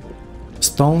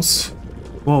 Stones.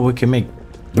 Well, we can make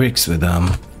bricks with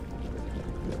them.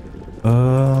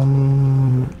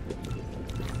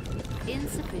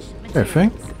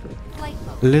 Perfect.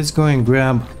 Let's go and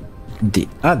grab the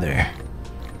other,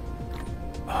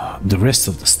 the rest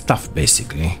of the stuff,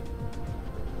 basically.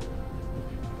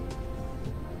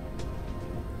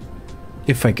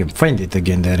 If I can find it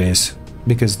again, that is,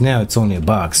 because now it's only a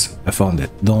box. I found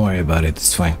it. Don't worry about it.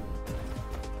 It's fine.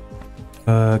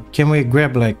 Can we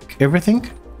grab like everything?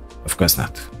 Of course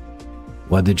not.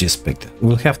 What did you expect?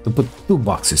 We'll have to put 2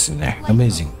 boxes in there.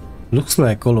 Amazing. Looks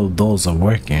like all of those are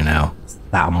working now.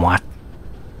 Somewhat.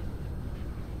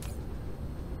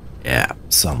 Yeah,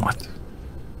 somewhat.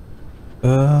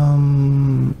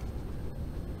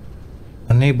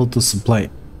 Unable to supply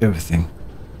everything.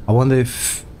 I wonder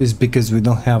if it's because we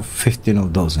don't have 15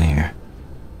 of those in here.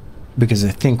 Because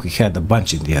I think we had a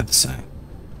bunch in the other side.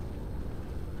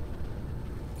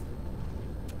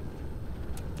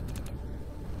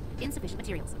 Insufficient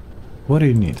materials. What do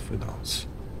you need for those?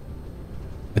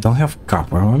 I don't have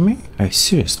copper on me?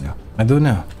 Seriously, I don't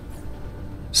know.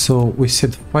 So we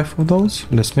said 5 of those.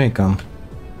 Let's make them.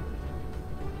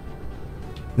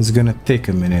 It's gonna take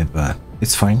a minute, but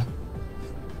it's fine.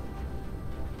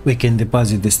 We can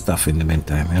deposit this stuff in the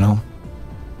meantime, you know.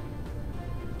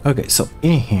 Okay, so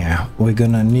in here we're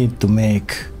gonna need to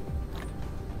make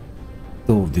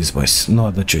 2 of these boys. No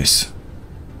other choice.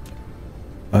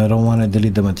 I don't want to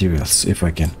delete the materials if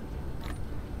I can.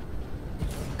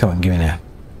 Come on, give me that.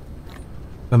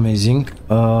 Amazing.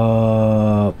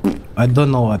 I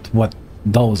don't know what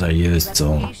those are used,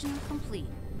 so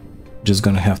just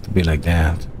gonna have to be like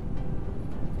that.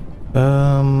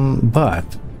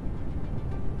 But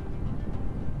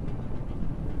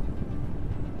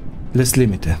let's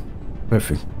limit it.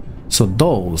 Perfect. So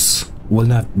those will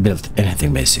not build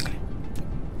anything basically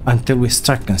until we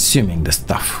start consuming the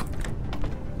stuff.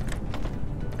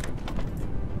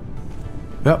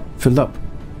 Yep, filled up.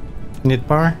 Need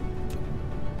power?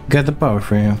 Got the power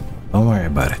for you. Don't worry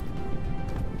about it.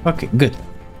 Okay, good.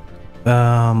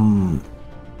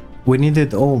 We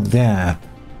needed all that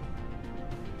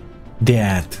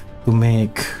to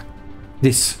make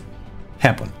this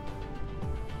happen.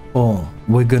 Oh,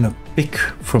 we're gonna pick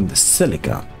from the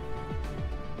silicon.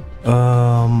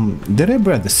 Did I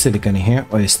bring the silicon in here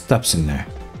or it stops in there?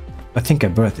 I think I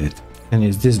brought it. And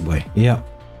it's this boy. Yeah.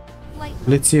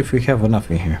 Let's see if we have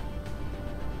enough in here.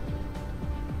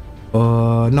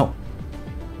 No.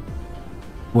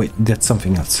 Wait, that's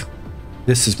something else.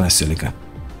 This is my silicon.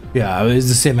 Yeah, it's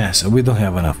the same answer. We don't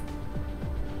have enough.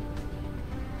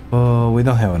 We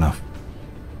don't have enough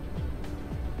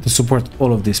to support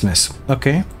all of this mess.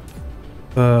 Okay.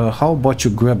 How about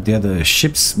you grab the other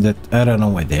ships that I don't know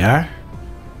where they are?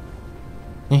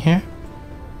 In here.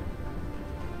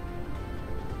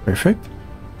 Perfect.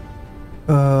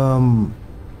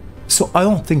 So I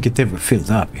don't think it ever fills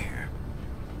up here.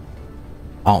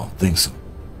 I don't think so.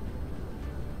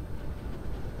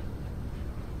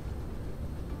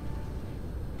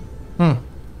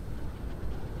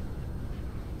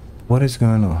 What is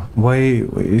going on? Why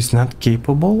is not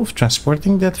capable of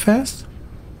transporting that fast?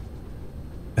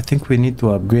 I think we need to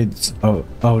upgrade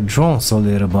our drones a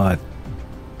little bit.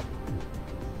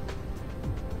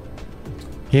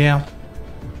 Yeah.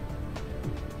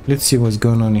 Let's see what's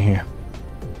going on here.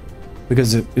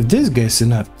 Because if this guy's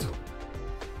not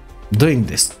doing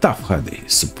the stuff how they're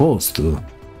supposed to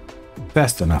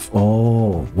fast enough.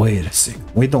 Oh, wait a second.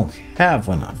 We don't have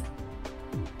enough.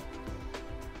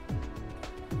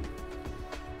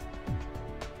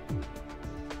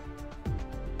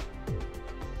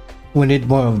 We need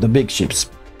more of the big ships.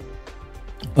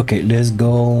 Okay, let's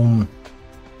go.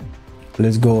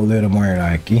 Let's go a little more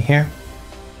like in here.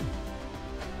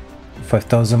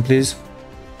 5,000, please.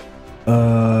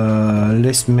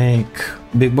 Let's make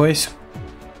big boys.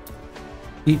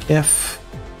 EF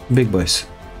big boys.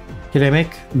 Can I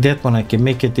make that one? I can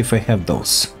make it if I have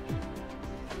those.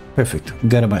 Perfect.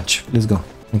 Got a bunch. Let's go.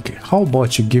 Okay. How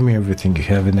about you give me everything you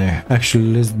have in there?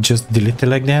 Actually, let's just delete it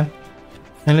like that.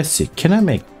 And let's see. Can I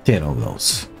make 10 of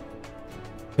those?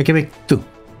 I can make 2.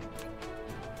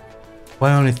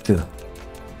 Why only 2?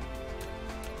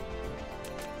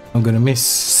 I'm gonna miss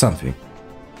something.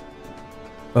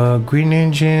 Green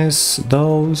engines,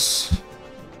 those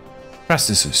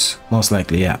processors, most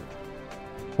likely, yeah.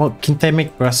 Well, can't I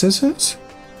make processors?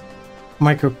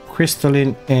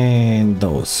 Microcrystalline and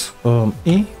those.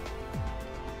 E.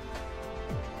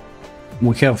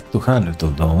 We have 200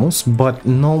 of those, but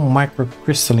no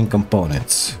microcrystalline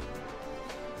components.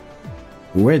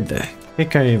 Where the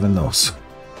heck are even those?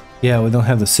 Yeah, we don't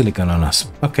have the silicon on us.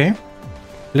 Okay,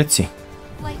 let's see.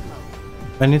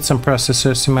 I need some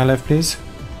processors in my life, please.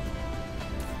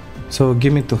 So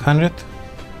give me 200.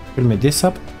 Fill me this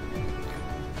up.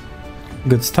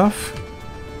 Good stuff.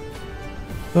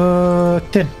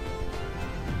 10.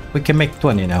 We can make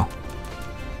 20 now.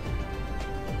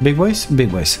 Big boys?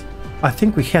 Big boys. I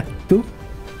think we had 2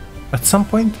 at some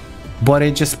point, but I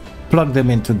just plugged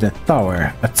them into the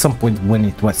tower at some point when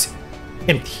it was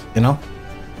empty, you know?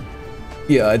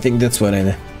 Yeah, I think that's what I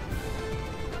did.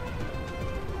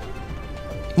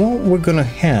 Well, we're gonna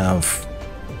have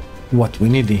what we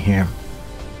need in here.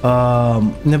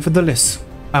 Nevertheless,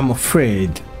 I'm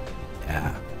afraid,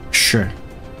 sure,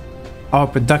 our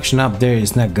production up there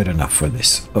is not good enough for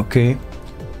this. Okay,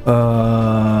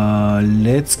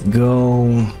 let's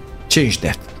go change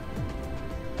that.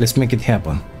 Let's make it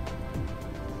happen.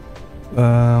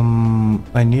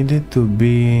 I need it to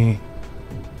be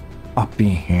up in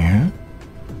here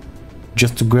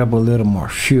just to grab a little more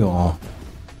fuel,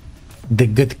 the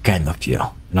good kind of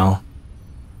fuel, you know.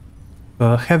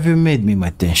 Have you made me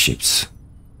my 10 ships?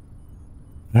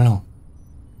 I don't know.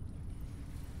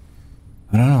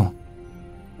 I don't know.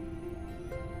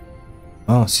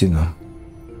 I don't see them.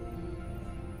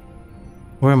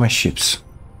 Where are my ships?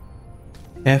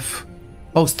 F.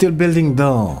 Oh, still building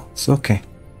those. Okay.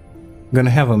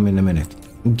 Gonna have them in a minute.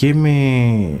 Give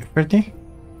me 30?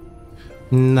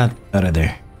 Not out of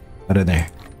there. Out of there.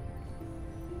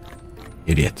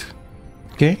 Idiot.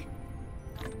 Okay.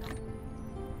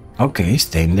 Okay,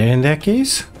 staying there in that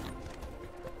case.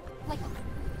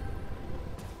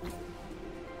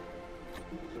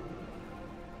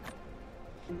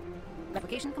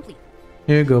 Replication complete.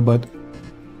 Here you go, bud.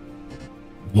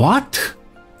 What?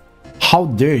 How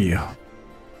dare you?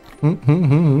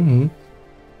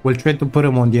 We'll try to put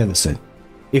him on the other side.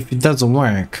 If it doesn't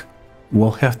work,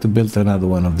 we'll have to build another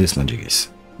one of these magickies.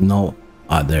 No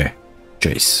other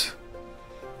choice.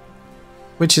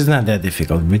 Which is not that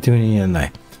difficult between you and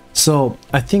I. So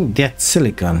I think that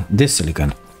silicon, this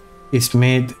silicon, is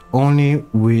made only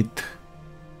with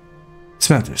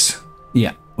smelters.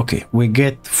 Yeah, okay. We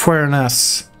get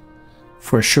furnace.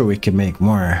 For sure we can make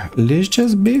more. Let's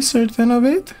just be certain of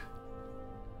it.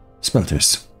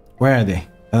 Smelters. Where are they?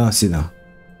 I don't see them.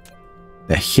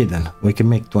 They're hidden. We can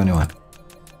make 21.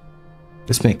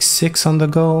 Let's make 6 on the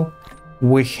go.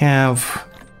 We have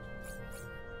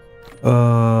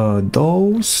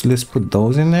those. Let's put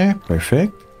those in there.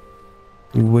 Perfect.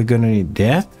 We're gonna need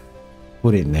that.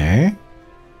 Put it there.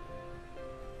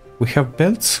 We have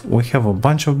belts. We have a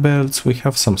bunch of belts. We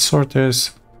have some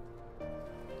sorters.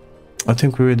 I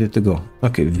think we're ready to go.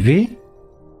 Okay, V.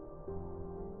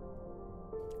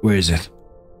 Where is it?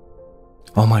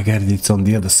 Oh my god, it's on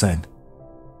the other side.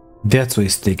 That's why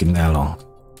it's taking that long.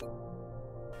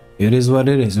 It is what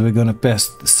it is. We're gonna pass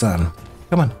the sun.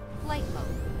 Come on. Flight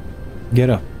mode. Get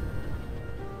up.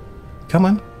 Come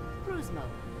on. Cruise mode.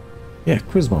 Yeah,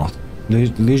 cruise mode.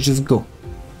 Let's just go.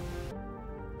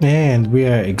 And we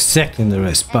are exactly in the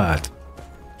right spot.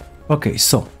 Okay,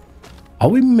 so are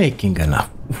we making enough?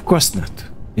 Of course not.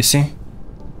 You see?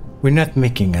 We're not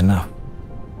making enough.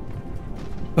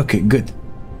 Okay, good.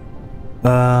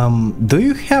 Do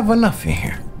you have enough in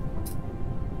here?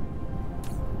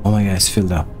 Oh my god, it's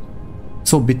filled up.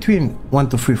 So between 1,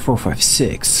 2, 3, 4, 5,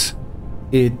 6,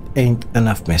 it ain't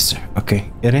enough, mister.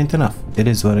 Okay, it ain't enough. It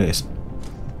is what it is.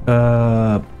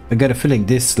 I got a feeling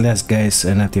these last guys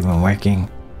are not even working.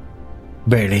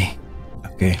 Barely.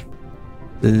 Okay.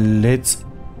 Let's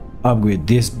upgrade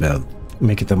this belt.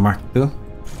 Make it a Mark II.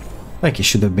 Like it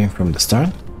should have been from the start.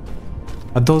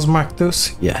 Are those Mark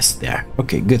IIs? Yes, they are.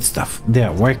 Okay, good stuff. They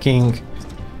are working.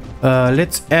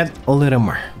 Let's add a little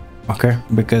more. Okay,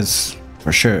 because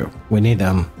for sure we need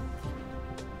them.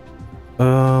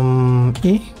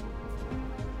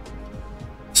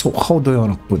 So how do I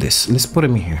want to put this? Let's put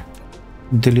them in here.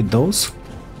 Delete those.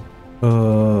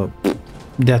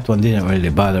 That one didn't really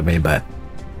bother me, but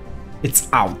it's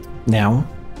out now.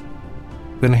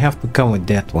 Gonna have to come with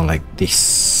that one like this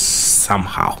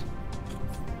somehow.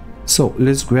 So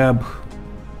let's grab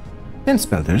 10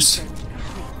 smelters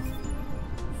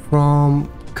from,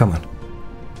 come on,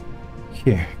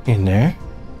 here in there.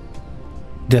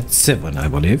 That's 7, I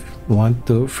believe. 1,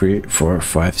 2, 3, 4,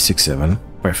 5, 6, 7.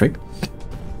 Perfect.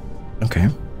 Okay.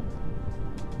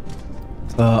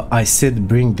 I said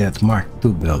bring that Mark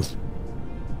II belt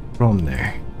from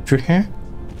there. Through here.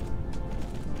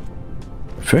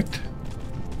 Perfect.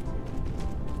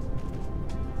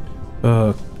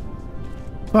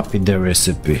 Copy the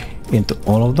recipe into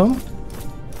all of them.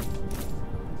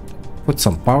 Put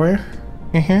some power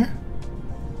in here.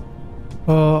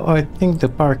 I think the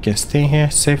power can stay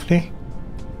here safely.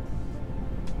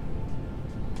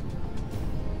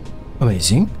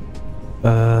 Amazing.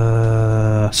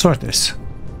 Sorters.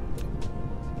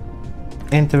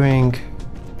 Entering.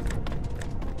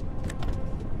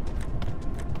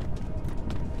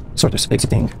 Sorters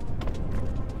exiting.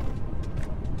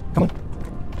 Come on.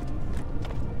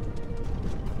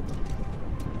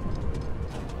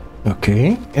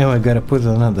 Okay, and I gotta put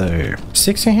another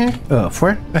 6 in here.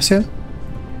 4, I said.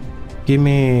 Give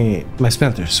me my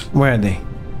smelters. Where are they?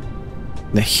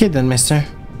 They're hidden, mister.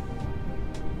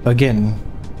 Again,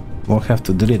 we'll have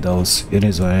to delete those. It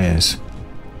is what it is.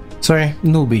 Sorry,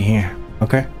 newbie here,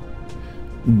 okay?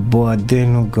 But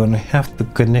then we're gonna have to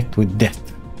connect with that.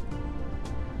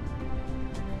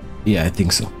 Yeah, I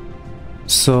think so.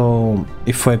 So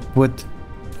if I put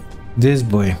this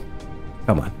boy,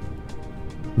 come on,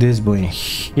 this boy in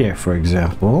here, for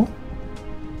example,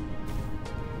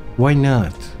 why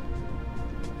not?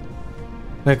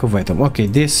 Lack of item. Okay,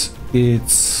 this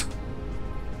it's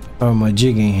my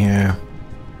jig in here.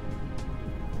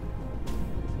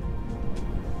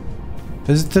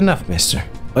 Is it enough, mister?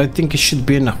 I think it should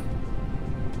be enough.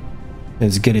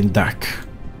 It's getting dark.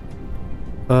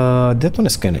 That one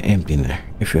is kind of empty in there,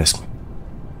 if you ask me.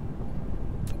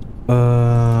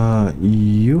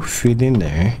 You fit in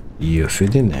there. You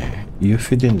fit in there. You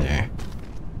fit in there.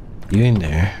 You in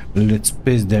there. Let's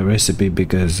paste that recipe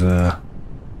because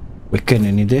we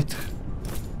kinda need it.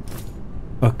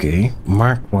 Okay,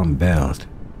 Mark 1 belt.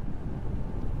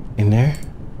 In there.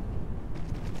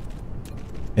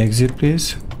 Exit,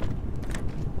 please.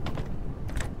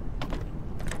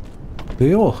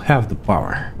 We all have the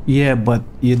power. Yeah, but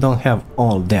you don't have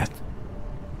all that.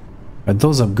 Are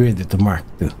those upgraded to Mark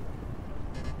II?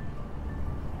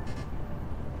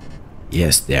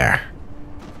 Yes, they are.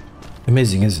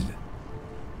 Amazing, isn't it?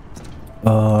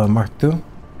 Mark II.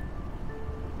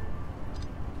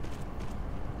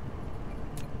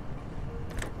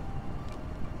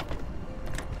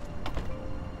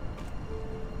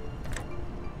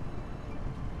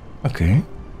 Okay.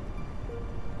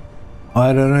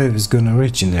 I don't know if it's gonna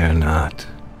reach in there or not.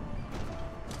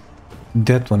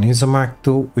 That one is a Mark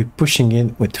II. We're pushing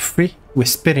in with 3. We're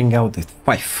spitting out at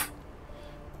 5.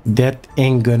 That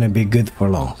ain't gonna be good for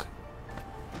long.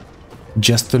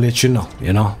 Just to let you know,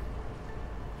 you know?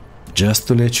 Just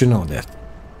to let you know that.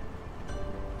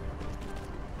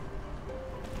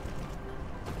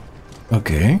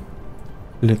 Okay.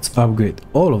 Let's upgrade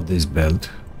all of this belt.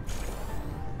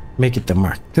 Make it a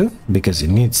Mark II, because it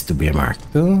needs to be a Mark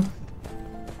II.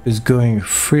 Is going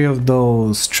 3 of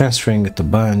those, transferring it to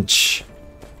bunch.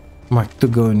 Mark II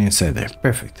going inside there.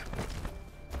 Perfect.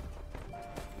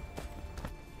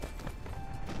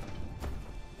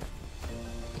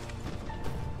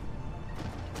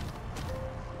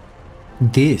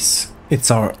 This,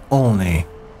 it's our only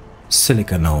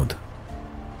silica node.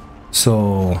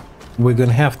 So we're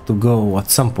gonna have to go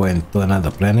at some point to another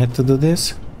planet to do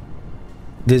this.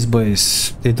 These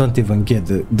boys, they don't even get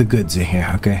the goods in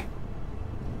here, okay?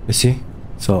 You see?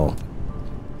 So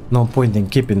no point in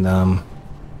keeping them.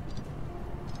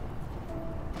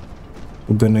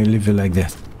 We're gonna leave it like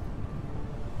that.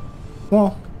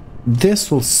 Well, this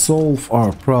will solve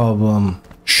our problem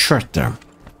short term.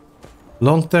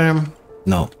 Long term,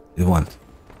 no, it won't.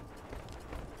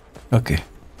 Okay.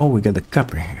 Oh, we got the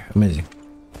copper here. Amazing.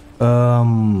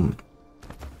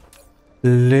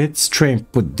 Let's try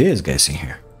and put these guys in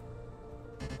here.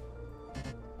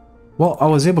 Well, I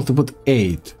was able to put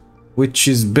 8, which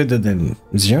is better than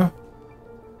 0.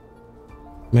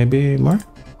 Maybe more?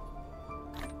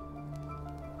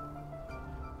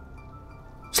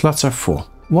 Slots are full.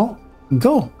 Well,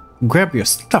 go. Grab your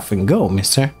stuff and go,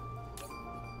 mister.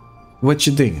 What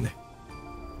you doing there?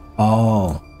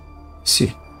 Oh,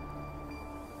 see.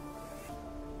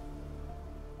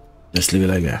 Let's leave it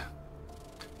like that.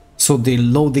 So they're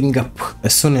loading up.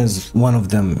 As soon as one of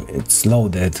them it's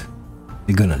loaded,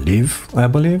 they're gonna leave, I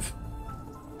believe.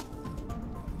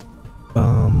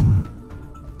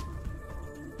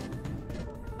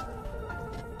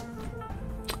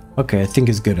 Okay, I think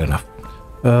it's good enough.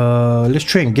 Let's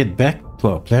try and get back to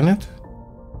our planet,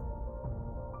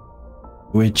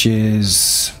 which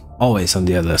is always on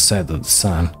the other side of the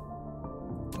sun.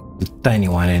 The tiny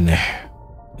one in there,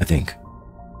 I think.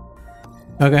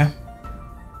 Okay,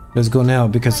 let's go now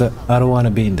because I don't want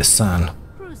to be in the sun.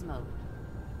 Cruise mode.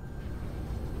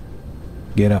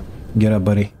 Get up,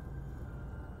 buddy.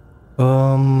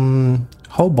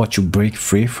 How about you break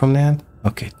free from that?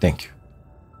 Okay, thank you.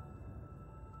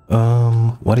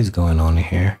 What is going on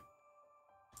here?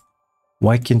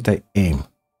 Why can't I aim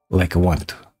like I want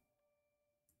to?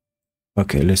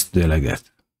 Okay, let's do it like that.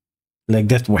 Like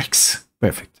that works.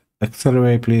 Perfect.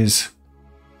 Accelerate, please.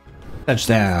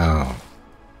 Touchdown.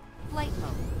 Flight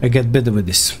mode. I get better with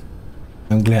this.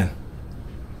 I'm glad.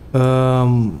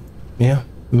 Yeah,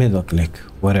 middle click,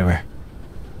 whatever.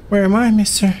 Where am I,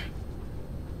 mister?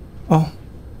 Oh,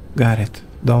 got it.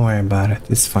 Don't worry about it.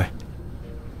 It's fine.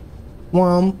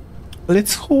 Well,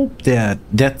 let's hope that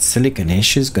that silicon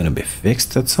issue is gonna be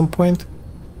fixed at some point.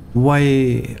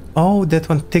 Why? Oh, that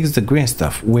one takes the green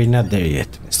stuff. We're not there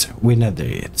yet, mister. We're not there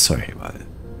yet. Sorry about it.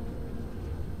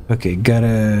 Okay,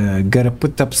 gotta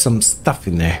put up some stuff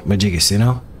in there, Majigis, you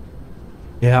know?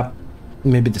 Yeah,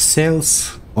 maybe the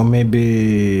sails, or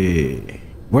maybe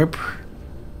warp.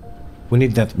 We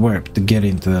need that warp to get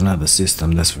into another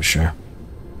system, that's for sure.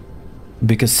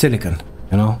 Because silicon,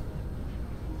 you know?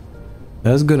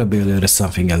 There's gonna be a little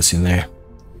something else in there.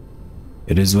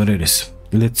 It is what it is.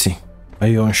 Let's see. Are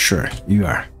you unsure? You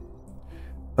are.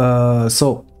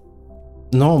 So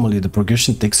normally the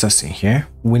progression takes us in here.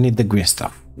 We need the green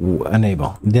stuff.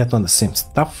 Enable that on the same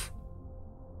stuff.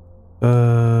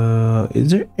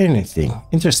 Is there anything?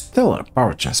 Interstellar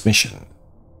power transmission.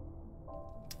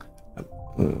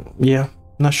 Yeah,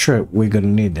 not sure we're gonna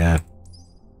need that.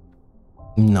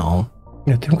 No,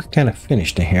 I think we kind of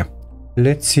finished in here.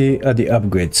 Let's see the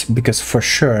upgrades, because for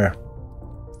sure.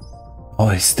 Oh,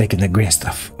 it's taking the green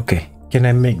stuff. Okay, can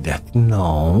I make that?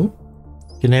 No.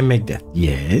 Can I make that?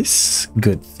 Yes.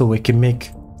 Good. So we can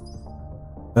make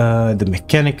the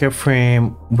mechanical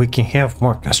frame. We can have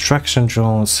more construction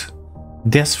drones.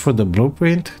 That's for the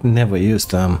blueprint. Never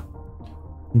used them.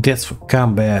 That's for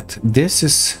combat. This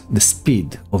is the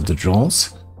speed of the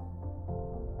drones.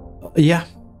 Yeah.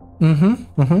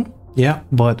 Yeah,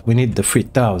 but we need the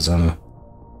 3000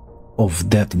 of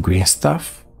that green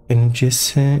stuff. And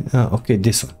just okay,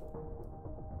 this one.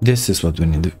 This is what we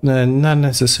need. Not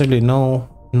necessarily. No.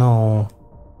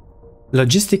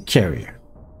 Logistic carrier.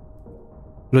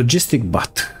 Logistic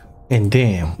bot. And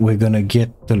then we're gonna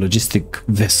get the logistic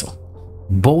vessel.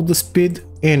 Both the speed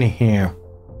in here.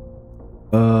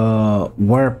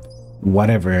 Warp,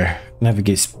 whatever,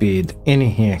 navigate speed, in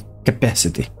here,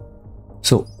 capacity.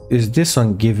 So is this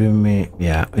one giving me?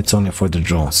 Yeah, it's only for the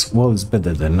drones. Well, it's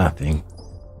better than nothing.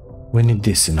 We need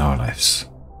this in our lives.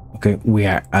 Okay, we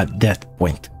are at that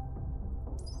point.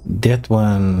 That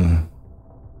one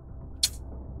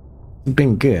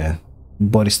been good,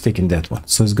 but it's taking that one,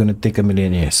 so it's gonna take a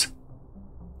million years.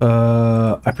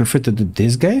 I prefer to do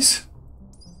these guys.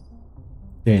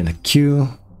 They're in the queue.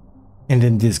 And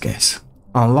then these guys.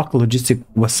 Unlock logistic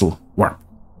vessel warp.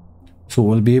 So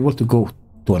we'll be able to go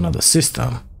to another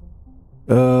system.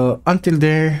 Until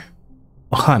they're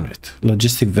 100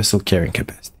 logistic vessel carrying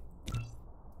capacity.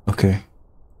 Okay.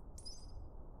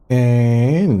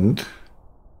 And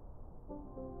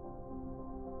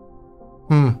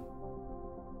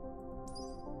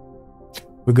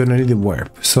we're gonna need a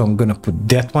warp. So I'm gonna put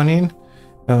that one in.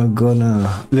 I'm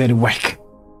gonna let it work.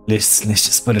 Let's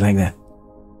just put it like that.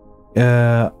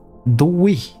 Do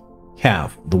we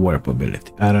have the warp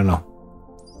ability? I don't know.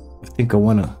 I think I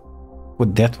wanna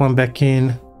put that one back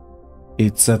in.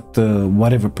 It's at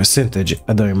whatever percentage,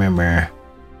 I don't remember.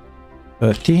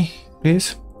 T,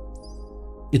 please.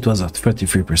 It was at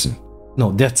 33%.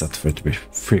 No, that's at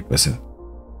 33%.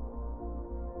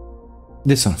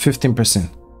 This one, 15%.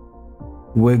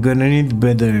 We're gonna need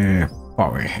better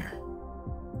power here.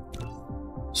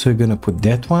 So we're gonna put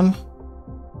that one.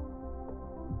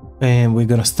 And we're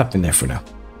gonna stop in there for now.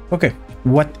 Okay,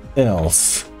 what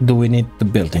else do we need to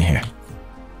build in here?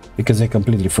 Because I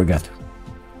completely forgot.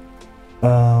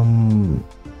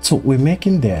 So we're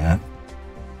making that.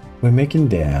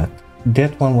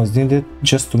 That one was needed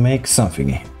just to make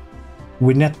something.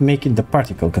 We're not making the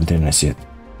particle containers yet.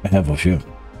 I have a few.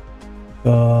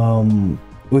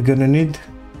 We're gonna need,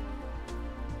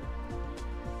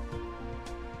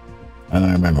 I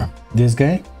don't remember, this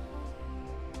guy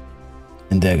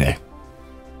and that guy.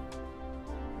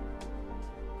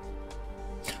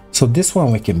 So this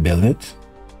one we can build it,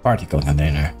 particle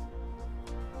container.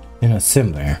 In a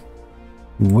similar,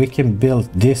 we can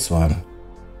build this one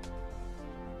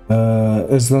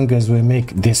as long as we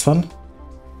make this one.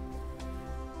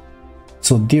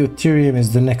 So deuterium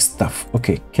is the next stuff.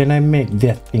 Okay, can I make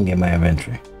that thing in my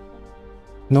inventory?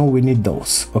 No, we need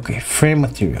those. Okay, frame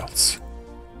materials.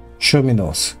 Show me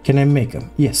those. Can I make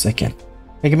them? Yes, I can.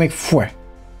 I can make 4.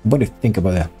 What do you think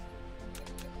about that?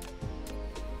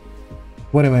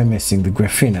 What am I missing? The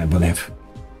graphene, I believe.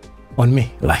 On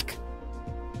me, like.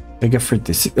 I got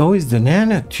 36. Oh, it's the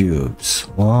nanotubes.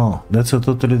 Wow, that's a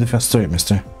totally different story,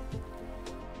 mister.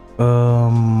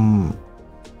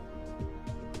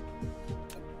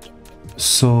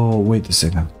 So wait a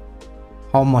second.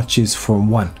 How much is for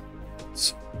one?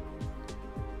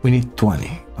 We need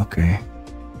 20. Okay.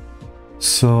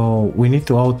 So we need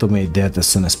to automate that as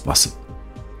soon as possible.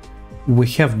 We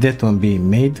have that one being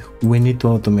made. We need to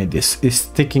automate this. It's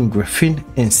taking graphene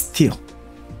and steel.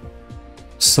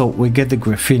 So we get the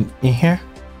graphene in here,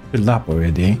 filled up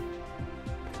already.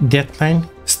 That line,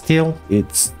 steel,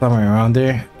 it's somewhere around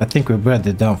there. I think we brought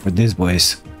it down for these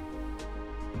boys.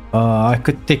 I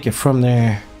could take it from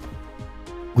there.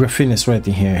 Graphene is right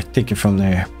in here. Take it from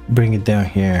there, bring it down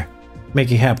here, make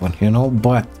it happen, you know.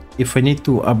 But if I need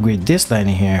to upgrade this line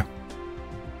in here,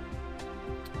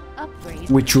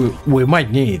 which we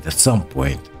might need at some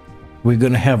point, we're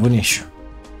gonna have an issue.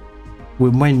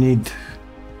 We might need,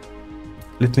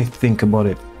 let me think about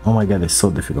it. Oh my god, it's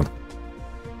so difficult.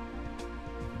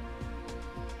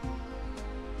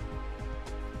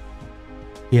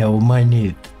 Yeah, we might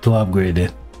need to upgrade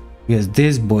it, because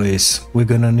these boys, we're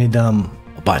gonna need a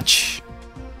bunch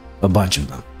of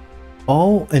them.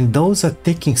 Oh, and those are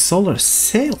taking solar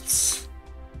cells.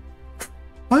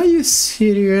 Are you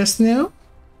serious now?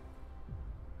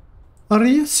 Are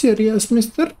you serious,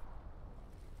 mister?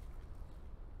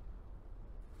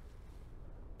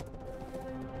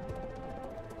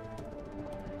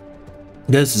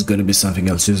 This is gonna be something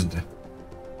else, isn't it?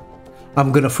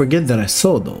 I'm gonna forget that I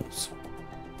saw those.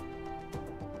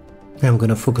 I'm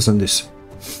gonna focus on this.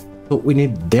 So we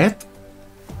need that.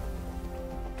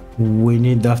 We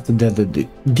need after that the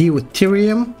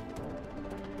deuterium.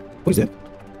 What is that?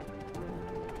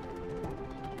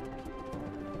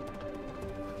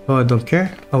 Oh, I don't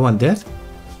care. I want that.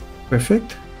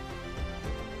 Perfect.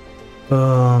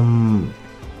 So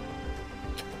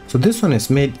this one is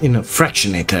made in a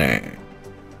fractionator.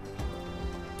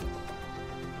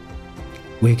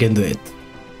 We can do it.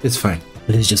 It's fine.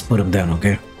 Let's just put them down,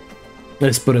 okay?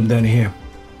 Let's put them down here,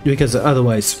 because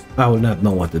otherwise I will not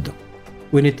know what to do.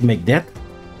 We need to make that.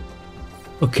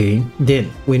 Okay,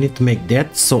 then we need to make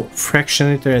that. So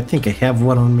fractionator, I think I have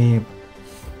one on me.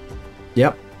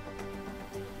 Yep.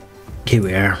 Here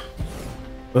we are.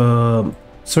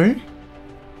 Sorry?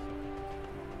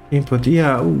 Input,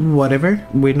 yeah, whatever.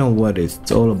 We know what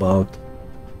it's all about.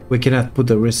 We cannot put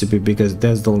a recipe because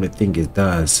that's the only thing it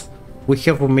does. We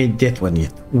haven't made that one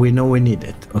yet. We know we need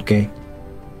it, okay?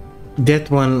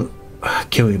 That one,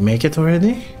 can we make it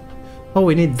already? Oh,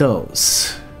 we need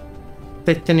those.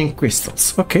 Titanium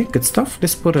crystals. Okay, good stuff.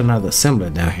 Let's put another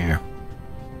assembler down here.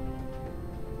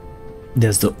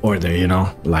 There's the order, you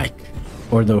know, like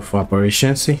order of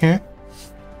operations in here.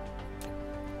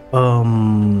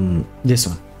 This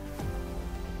one.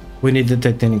 We need the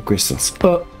titanium crystals.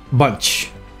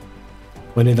 Bunch.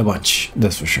 We need a bunch,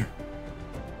 that's for sure.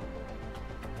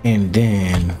 And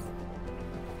then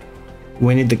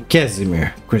we need the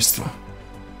Casimir crystal.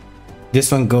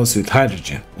 This one goes with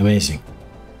hydrogen. Amazing.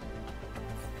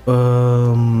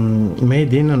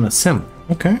 Made in an assembly.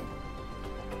 Okay.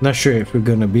 Not sure if we're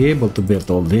gonna be able to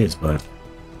build all this, but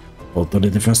totally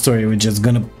different story. We're just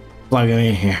gonna plug it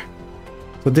in here.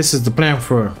 So this is the plan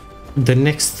for the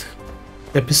next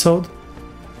episode.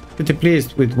 Pretty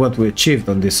pleased with what we achieved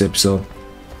on this episode.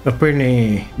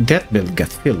 Apparently that build got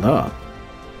filled up.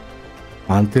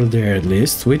 until they're at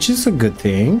least, which is a good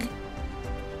thing.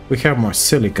 We have more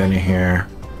silicon in here.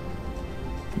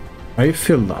 Are you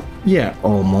filled up? Yeah,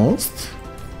 almost.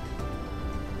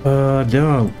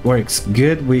 That works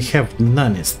good. We have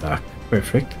none in stock.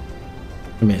 Perfect.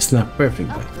 I mean, it's not perfect,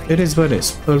 but it is what it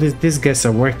is. At least these guys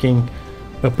are working.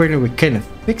 Apparently, we kind of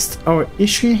fixed our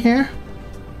issue here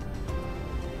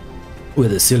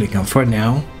with the silicon for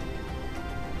now.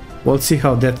 We'll see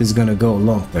how that is gonna go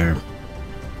long term.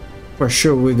 For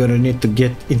sure, we're gonna need to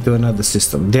get into another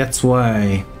system. That's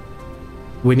why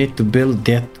we need to build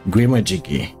that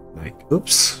Grimajiggy. Like,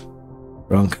 oops,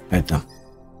 wrong item.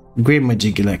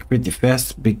 Grimajiggy like pretty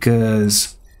fast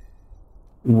because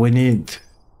we need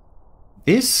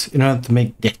this in order to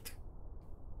make that.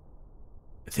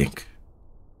 I think.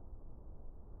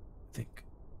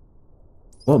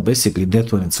 Well, basically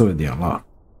that one is already unlocked.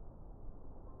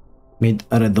 Made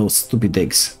out of those stupid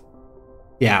eggs.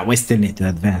 Yeah, we still need to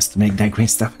advance to make that green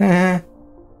stuff. The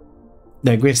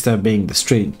green stuff being the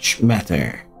strange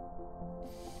matter.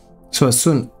 So as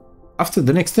soon after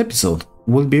the next episode,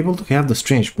 we'll be able to have the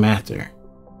strange matter.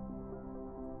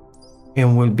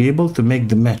 And we'll be able to make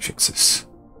the matrices.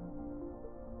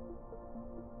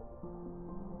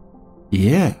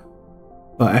 Yeah.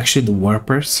 Well, actually the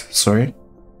warpers, sorry.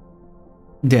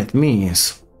 That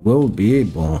means we'll be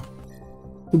able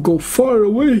to go far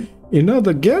away in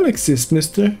other galaxies,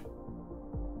 mister.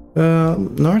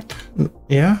 North?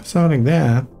 Yeah, something like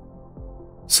that.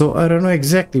 So I don't know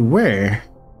exactly where.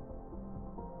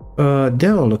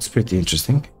 That all looks pretty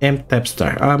interesting. M-type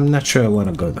star. I'm not sure I want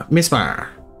to go there. Mismar.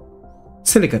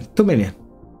 Silicon, 2 million.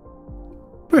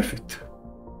 Perfect.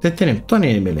 Titanium,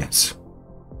 28 millions.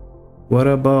 What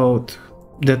about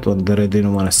that one that I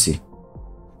didn't want to see?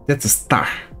 That's a star.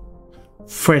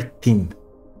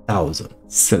 13,000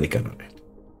 silicon on it.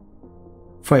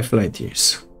 5 light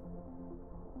years.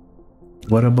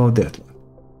 What about that one?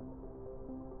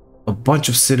 A bunch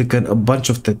of silicon, a bunch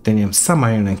of titanium, some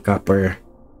iron and copper.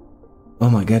 Oh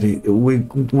my god,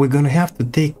 we're gonna have to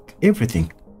take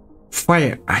everything.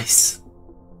 Fire ice.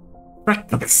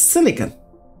 Fractal silicon.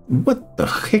 What the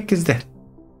heck is that?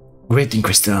 Rating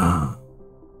crystal.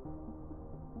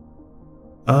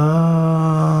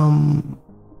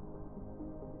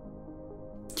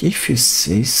 If you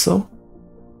say so.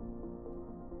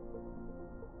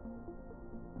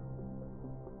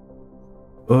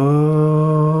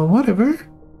 Whatever.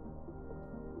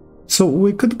 So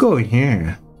we could go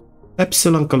here.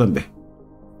 Epsilon Columbia.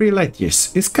 3 light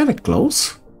years. It's kind of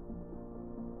close.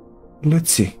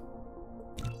 Let's see.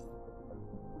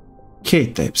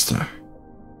 K-type star.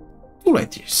 2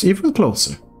 light years. Even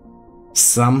closer.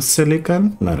 Some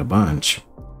silicon, not a bunch.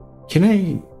 Can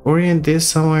I orient this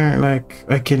somewhere? Like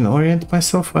I can orient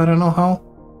myself? I don't know how.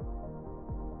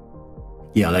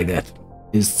 Yeah, like that.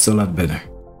 It's a lot better.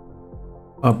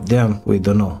 Up, down, we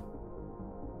don't know.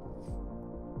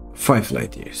 5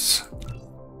 light years.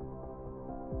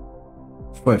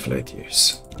 5 light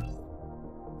years.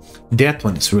 That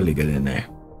one is really good in there.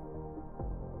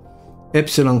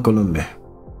 Epsilon Columbia.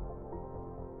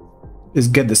 It's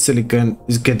got the silicon,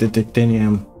 it's got the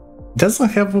titanium. Doesn't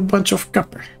have a bunch of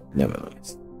copper,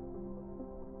 nevertheless.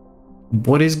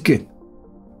 What is good?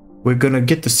 We're gonna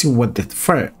get to see what that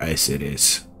fire ice it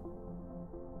is.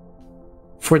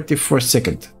 44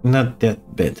 seconds, not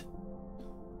that bad.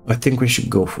 I think we should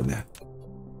go for that.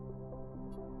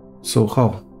 So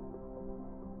how?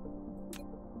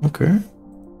 Okay.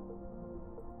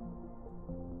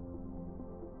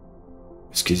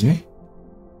 Excuse me?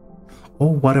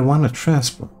 Oh, what I want to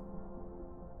transfer.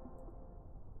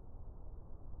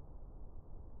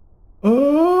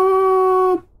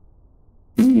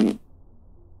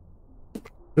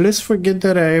 Let's forget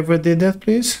that I ever did that,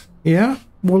 please. Yeah,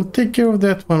 we'll take care of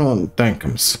that one when time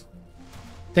comes.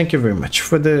 Thank you very much.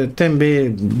 For the time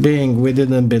being, we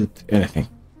didn't build anything.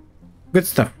 Good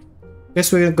stuff.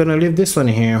 Guess we're gonna leave this one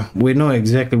here. We know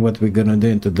exactly what we're gonna do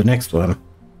into the next one.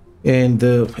 And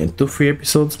in 2-3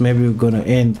 episodes, maybe we're gonna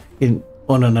end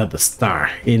on another star,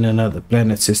 in another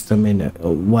planet system, in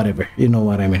whatever. You know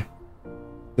what I mean.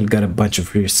 We've got a bunch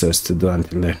of research to do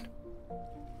until then.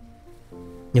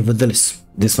 Nevertheless,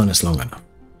 this one is long enough.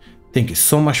 Thank you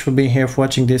so much for being here, for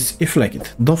watching this. If you like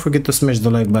it, don't forget to smash the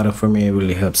like button for me. It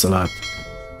really helps a lot.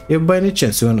 If by any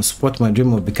chance you want to support my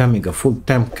dream of becoming a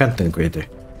full-time content creator,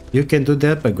 you can do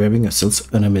that by grabbing yourselves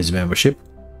an amazing membership.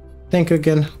 Thank you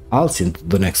again. I'll see you in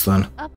the next one.